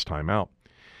the last timeout.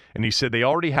 And he said they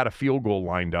already had a field goal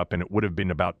lined up, and it would have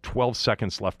been about 12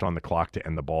 seconds left on the clock to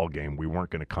end the ball game. We weren't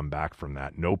going to come back from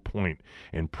that. No point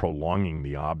in prolonging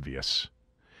the obvious.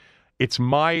 It's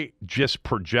my just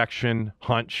projection,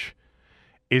 hunch,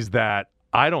 is that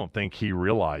I don't think he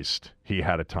realized he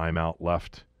had a timeout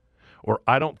left. Or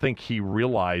I don't think he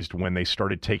realized when they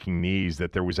started taking knees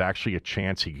that there was actually a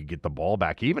chance he could get the ball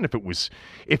back. Even if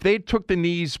they took the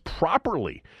knees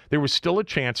properly, there was still a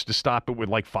chance to stop it with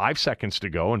like 5 seconds to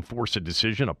go and force a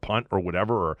decision, a punt or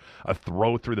whatever, or a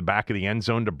throw through the back of the end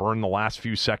zone to burn the last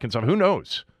few seconds of. Who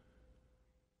knows?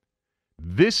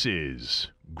 This is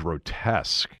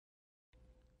grotesque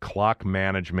clock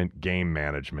management, game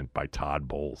management by Todd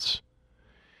Bowles.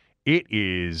 It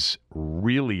is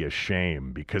really a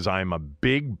shame because I'm a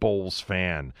big Bowles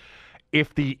fan.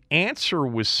 If the answer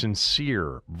was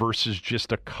sincere versus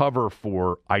just a cover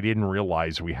for I didn't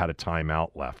realize we had a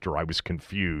timeout left, or I was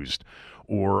confused,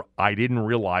 or I didn't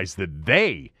realize that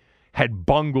they had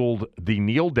bungled the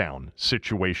kneel down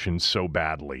situation so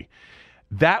badly,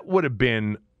 that would have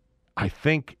been, I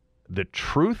think, the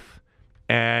truth,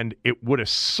 and it would have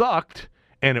sucked,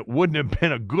 and it wouldn't have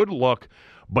been a good look.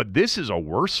 But this is a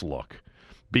worse look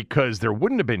because there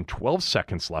wouldn't have been 12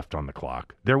 seconds left on the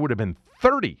clock. There would have been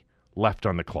 30 left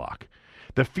on the clock.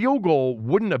 The field goal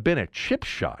wouldn't have been a chip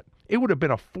shot. It would have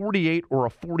been a 48 or a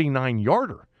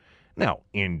 49-yarder. Now,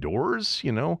 indoors,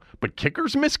 but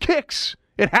kickers miss kicks.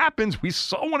 It happens. We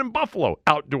saw one in Buffalo.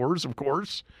 Outdoors, of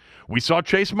course. We saw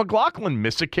Chase McLaughlin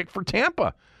miss a kick for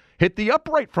Tampa. Hit the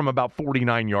upright from about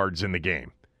 49 yards in the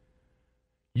game.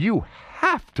 You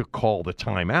have to call the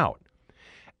timeout.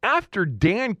 After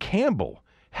Dan Campbell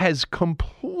has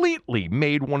completely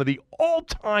made one of the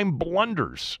all-time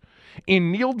blunders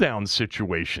in kneel-down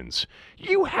situations,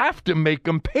 you have to make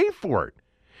him pay for it.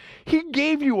 He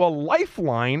gave you a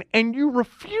lifeline, and you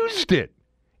refused it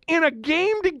in a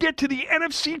game to get to the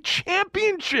NFC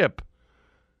Championship.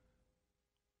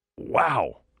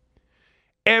 Wow.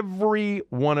 Every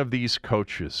one of these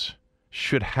coaches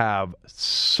should have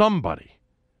somebody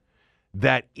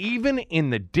that even in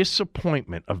the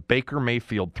disappointment of Baker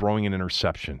Mayfield throwing an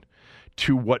interception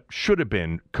to what should have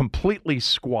been completely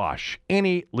squash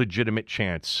any legitimate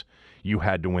chance you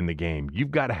had to win the game,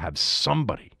 you've got to have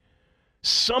somebody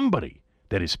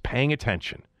that is paying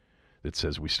attention that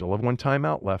says we still have one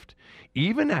timeout left.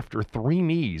 Even after 3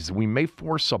 knees, we may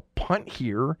force a punt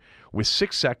here with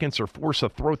 6 seconds or force a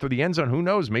throw through the end zone. Who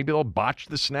knows? Maybe they'll botch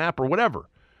the snap or whatever.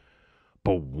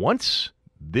 But once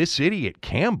this idiot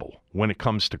Campbell, when it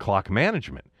comes to clock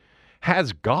management,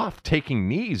 has Goff taking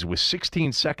knees with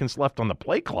 16 seconds left on the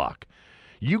play clock,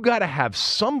 you got to have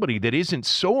somebody that isn't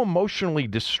so emotionally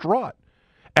distraught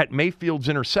at Mayfield's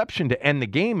interception to end the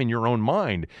game in your own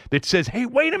mind that says, hey,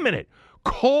 wait a minute,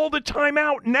 call the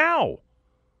timeout now.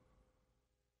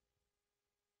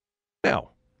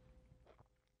 Now,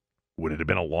 would it have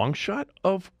been a long shot?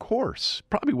 Of course.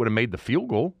 Probably would have made the field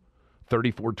goal.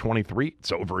 34-23.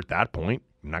 It's over at that point.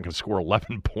 You're not going to score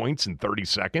 11 points in 30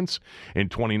 seconds, in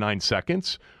 29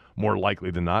 seconds, more likely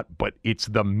than not. But it's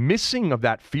the missing of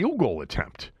that field goal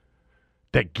attempt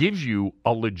that gives you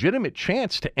a legitimate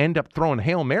chance to end up throwing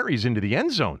Hail Marys into the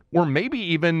end zone, or maybe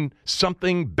even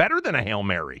something better than a Hail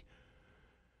Mary.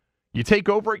 You take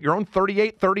over at your own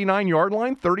 38, 39-yard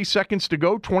line, 30 seconds to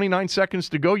go, 29 seconds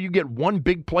to go. You get one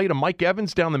big play to Mike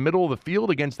Evans down the middle of the field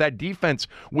against that defense,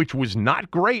 which was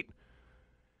not great.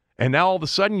 And now all of a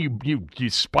sudden you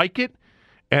spike it,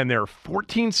 and there are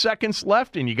 14 seconds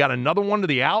left, and you got another one to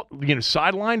the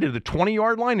sideline to the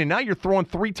 20-yard line, and now you're throwing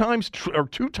 2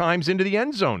 times into the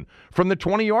end zone from the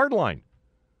 20-yard line.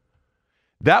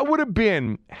 That would have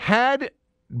been, had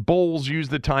Bowles used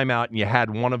the timeout and you had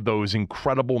one of those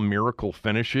incredible miracle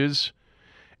finishes,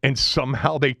 and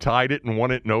somehow they tied it and won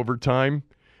it in overtime,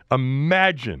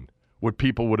 imagine what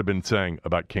people would have been saying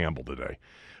about Campbell today.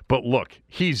 But look,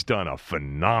 he's done a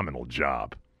phenomenal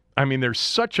job. I mean, there's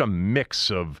such a mix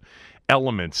of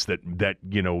elements that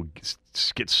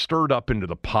get stirred up into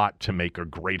the pot to make a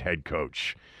great head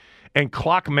coach. And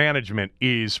clock management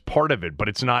is part of it, but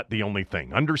it's not the only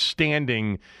thing.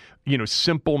 Understanding,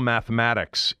 simple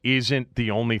mathematics isn't the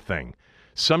only thing.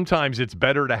 Sometimes it's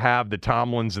better to have the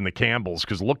Tomlins and the Campbells,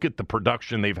 because look at the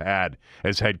production they've had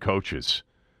as head coaches.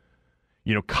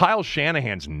 Kyle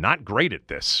Shanahan's not great at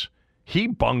this. He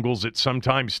bungles it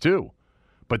sometimes too,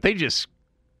 but they just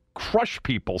crush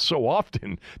people so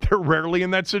often. They're rarely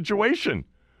in that situation.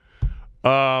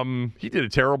 He did a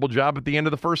terrible job at the end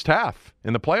of the first half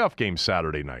in the playoff game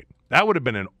Saturday night. That would have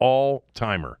been an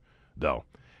all-timer, though,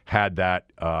 had that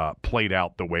played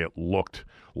out the way it looked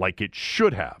like it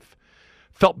should have.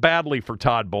 Felt badly for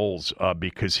Todd Bowles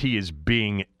because he is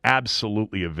being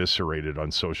absolutely eviscerated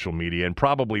on social media, and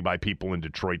probably by people in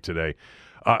Detroit today,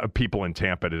 people in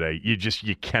Tampa today. You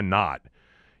cannot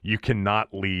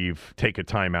take a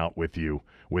timeout with you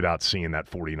without seeing that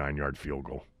 49-yard field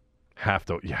goal.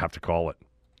 You have to call it.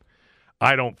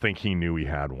 I don't think he knew he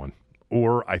had one.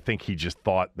 Or I think he just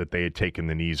thought that they had taken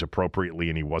the knees appropriately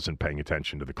and he wasn't paying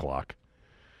attention to the clock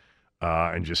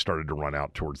and just started to run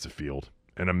out towards the field.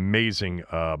 An amazing,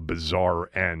 bizarre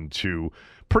end to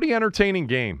pretty entertaining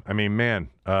game. I mean, man,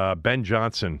 Ben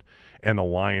Johnson and the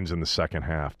Lions in the second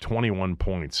half, 21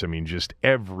 points. I mean, just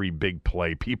every big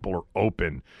play. People are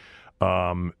open.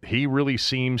 He really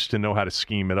seems to know how to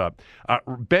scheme it up.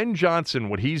 Ben Johnson,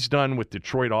 what he's done with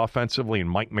Detroit offensively, and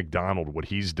Mike McDonald, what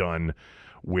he's done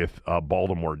with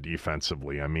Baltimore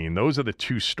defensively. I mean, those are the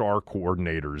 2 star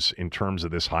coordinators in terms of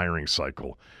this hiring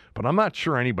cycle. But I'm not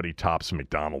sure anybody tops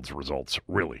McDonald's results,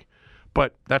 really.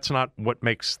 But that's not what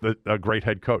makes a great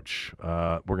head coach.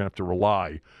 We're going to have to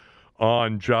rely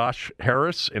on Josh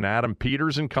Harris and Adam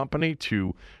Peters and company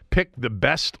to pick the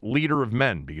best leader of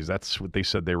men, because that's what they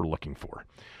said they were looking for.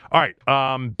 All right,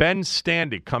 Ben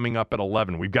Standig coming up at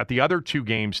 11. We've got the other 2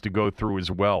 games to go through as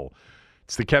well.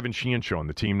 It's the Kevin Sheehan Show on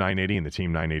the Team 980 and the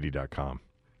Team980.com.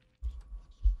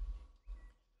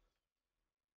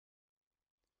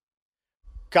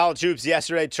 College hoops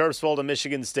yesterday. Terps fall to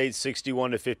Michigan State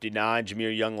 61-59.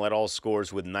 Jameer Young led all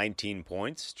scores with 19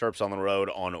 points. Terps on the road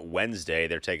on Wednesday.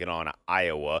 They're taking on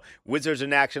Iowa. Wizards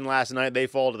in action last night. They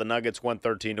fall to the Nuggets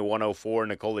 113-104.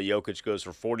 Nikola Jokic goes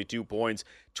for 42 points,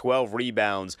 12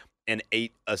 rebounds, and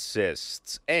 8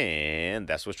 assists. And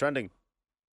that's what's trending.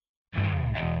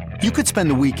 You could spend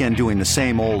the weekend doing the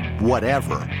same old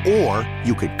whatever, or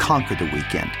you could conquer the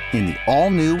weekend in the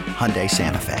all-new Hyundai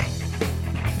Santa Fe.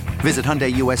 Visit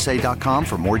HyundaiUSA.com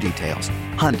for more details.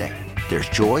 Hyundai, there's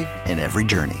joy in every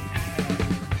journey.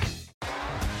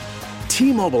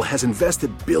 T-Mobile has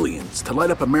invested billions to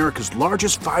light up America's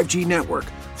largest 5G network,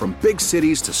 from big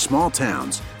cities to small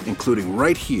towns, including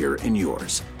right here in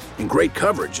yours. And great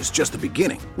coverage is just the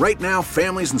beginning. Right now,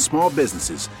 families and small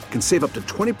businesses can save up to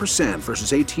 20%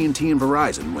 versus AT&T and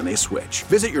Verizon when they switch.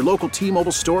 Visit your local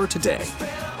T-Mobile store today.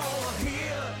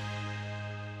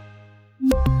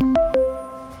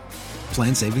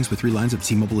 Plan savings with 3 lines of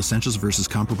T-Mobile Essentials versus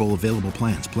comparable available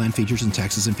plans. Plan features and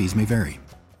taxes and fees may vary.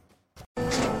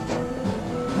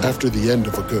 After the end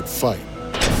of a good fight,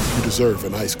 you deserve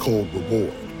an ice-cold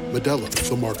reward. Modelo,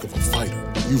 the mark of a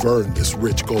fighter. You've earned this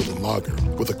rich golden lager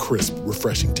with a crisp,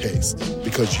 refreshing taste.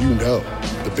 Because you know,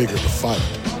 the bigger the fight,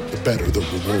 the better the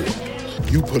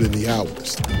reward. You put in the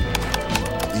hours,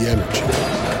 the energy,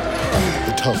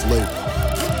 the tough labor.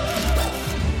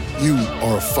 You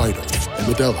are a fighter,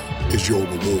 and Modelo is your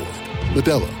reward.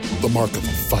 Modelo, the mark of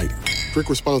a fighter. Drink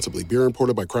responsibly. Beer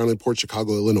imported by Crown Imports,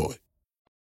 Chicago, Illinois.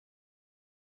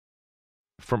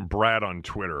 From Brad on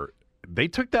Twitter, they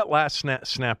took that last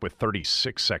snap with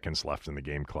 36 seconds left in the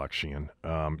game clock, Sheehan.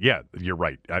 Yeah, you're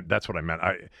right. That's what I meant.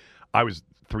 I was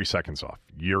 3 seconds off.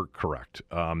 You're correct.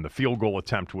 The field goal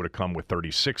attempt would have come with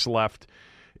 36 left.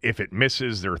 If it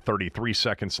misses, there are 33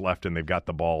 seconds left, and they've got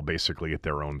the ball basically at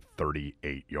their own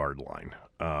 38-yard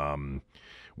line.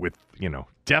 With,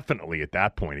 definitely at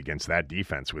that point against that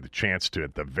defense with a chance to,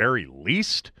 at the very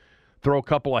least, throw a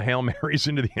couple of Hail Marys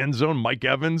into the end zone. Mike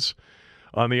Evans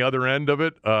on the other end of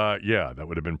it, yeah, that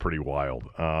would have been pretty wild.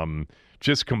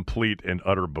 Just complete and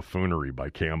utter buffoonery by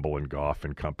Campbell and Goff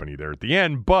and company there at the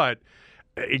end. But,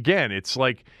 again, it's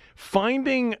like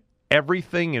finding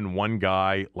everything in one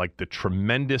guy, like the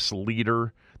tremendous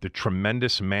leader, the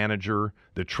tremendous manager,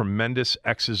 the tremendous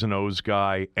X's and O's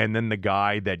guy, and then the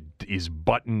guy that is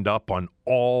buttoned up on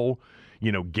all,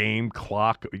 game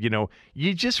clock.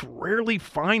 You just rarely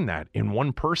find that in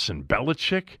one person.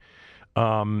 Belichick,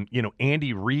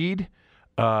 Andy Reid,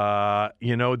 but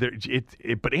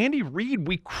Andy Reid,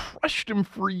 we crushed him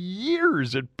for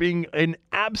years at being an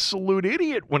absolute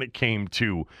idiot when it came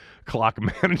to clock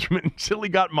management until he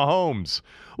got Mahomes.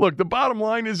 Look, the bottom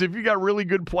line is if you got really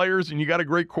good players and you got a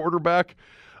great quarterback,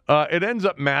 it ends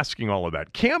up masking all of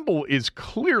that. Campbell is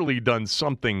clearly done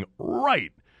something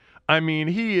right. I mean,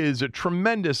 he is a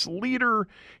tremendous leader.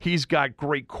 He's got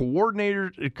great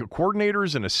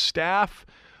coordinators and a staff.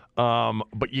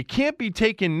 But you can't be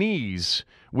taking knees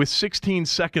with 16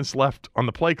 seconds left on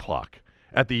the play clock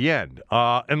at the end,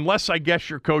 unless I guess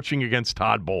you're coaching against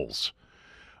Todd Bowles.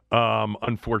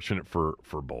 Unfortunate for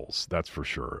Bowles, that's for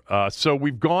sure. So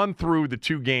we've gone through the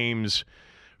 2 games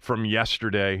from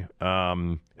yesterday,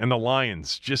 and the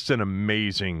Lions, just an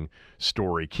amazing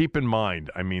story. Keep in mind,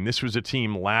 I mean, this was a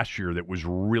team last year that was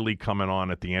really coming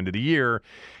on at the end of the year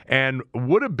and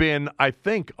would have been, I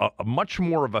think, a much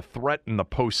more of a threat in the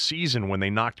postseason when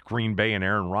they knocked Green Bay and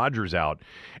Aaron Rodgers out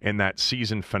in that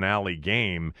season finale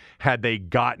game had they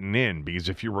gotten in, because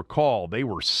if you recall, they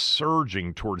were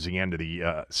surging towards the end of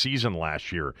the season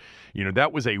last year.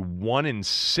 That was a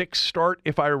 1-6 start,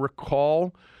 if I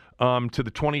recall, to the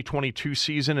 2022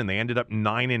 season, and they ended up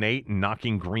 9-8 and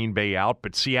knocking Green Bay out.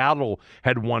 But Seattle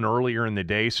had won earlier in the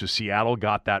day, so Seattle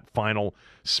got that final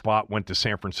spot, went to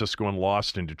San Francisco and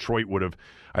lost, and Detroit would have,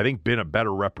 I think, been a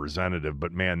better representative.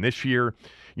 But, man, this year,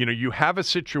 you have a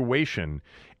situation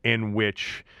in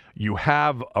which you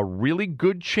have a really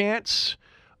good chance.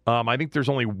 I think there's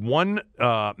only one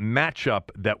matchup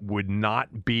that would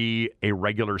not be a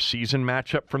regular season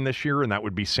matchup from this year, and that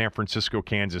would be San Francisco,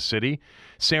 Kansas City.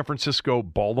 San Francisco,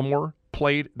 Baltimore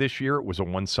played this year. It was a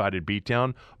one-sided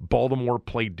beatdown. Baltimore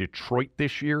played Detroit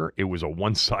this year. It was a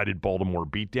one-sided Baltimore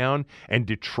beatdown. And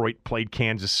Detroit played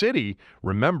Kansas City,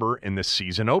 remember, in the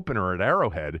season opener at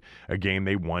Arrowhead, a game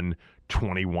they won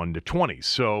 21-20.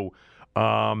 So,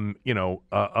 of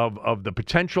the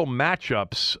potential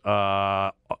matchups,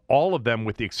 all of them,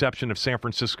 with the exception of San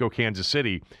Francisco, Kansas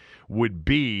City, would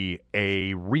be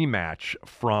a rematch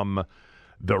from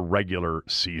the regular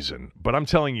season. But I'm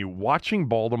telling you, watching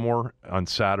Baltimore on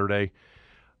Saturday,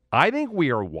 I think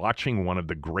we are watching one of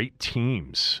the great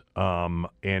teams.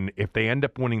 And if they end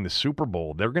up winning the Super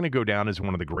Bowl, they're going to go down as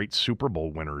one of the great Super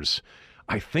Bowl winners,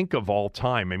 I think, of all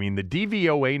time. I mean, the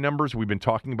DVOA numbers, we've been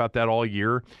talking about that all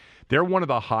year. They're one of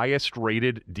the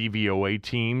highest-rated DVOA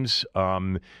teams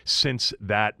since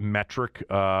that metric,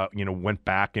 went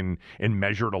back and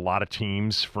measured a lot of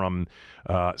teams from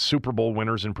Super Bowl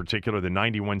winners in particular. The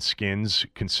 91 Skins,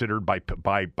 considered by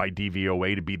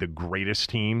DVOA to be the greatest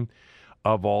team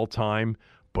of all time.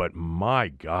 But my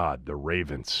God, the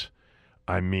Ravens,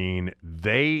 I mean,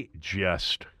 they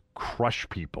just crush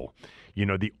people.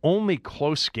 The only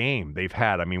close game they've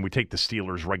had, I mean, we take the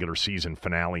Steelers' regular season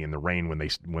finale in the rain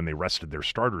when they rested their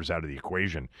starters out of the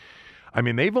equation. I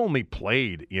mean, they've only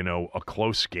played, a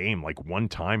close game like one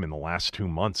time in the last 2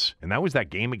 months, and that was that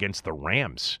game against the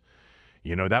Rams.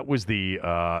 That was the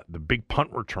big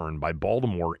punt return by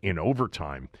Baltimore in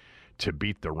overtime to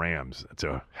beat the Rams. That's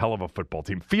a hell of a football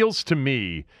team. Feels to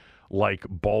me like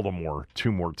Baltimore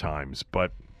 2 more times,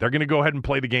 but they're going to go ahead and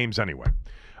play the games anyway.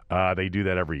 They do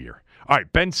that every year. All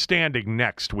right, Ben Standing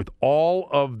next with all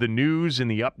of the news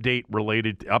and the updates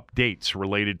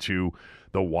related to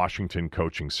the Washington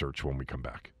coaching search when we come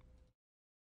back.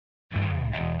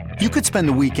 You could spend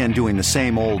the weekend doing the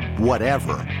same old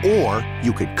whatever, or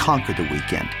you could conquer the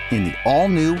weekend in the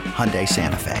all-new Hyundai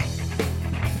Santa Fe.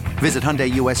 Visit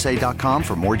HyundaiUSA.com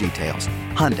for more details.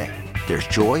 Hyundai, there's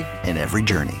joy in every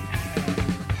journey.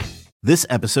 This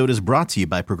episode is brought to you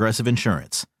by Progressive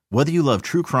Insurance. Whether you love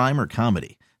true crime or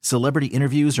comedy, celebrity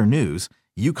interviews or news,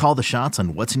 you call the shots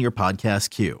on what's in your podcast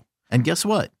queue. And guess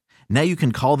what? Now you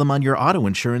can call them on your auto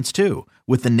insurance too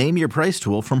with the Name Your Price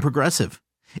tool from Progressive.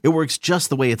 It works just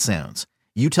the way it sounds.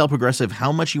 You tell Progressive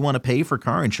how much you want to pay for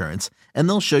car insurance, and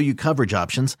they'll show you coverage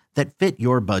options that fit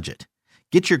your budget.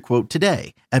 Get your quote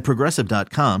today at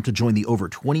Progressive.com to join the over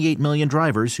 28 million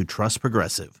drivers who trust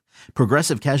Progressive.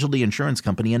 Progressive Casualty Insurance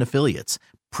Company and Affiliates.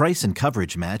 Price and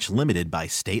coverage match limited by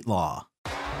state law.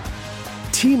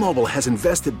 T-Mobile has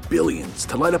invested billions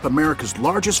to light up America's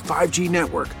largest 5G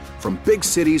network, from big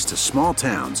cities to small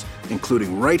towns,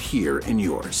 including right here in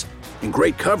yours. And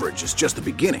great coverage is just the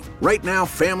beginning. Right now,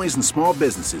 families and small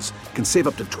businesses can save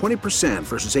up to 20%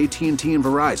 versus AT&T and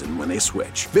Verizon when they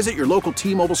switch. Visit your local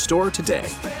T-Mobile store today.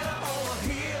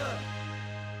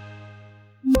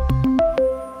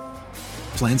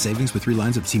 Plan savings with 3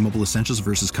 lines of T-Mobile Essentials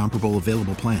versus comparable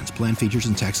available plans. Plan features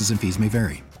and taxes and fees may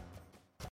vary.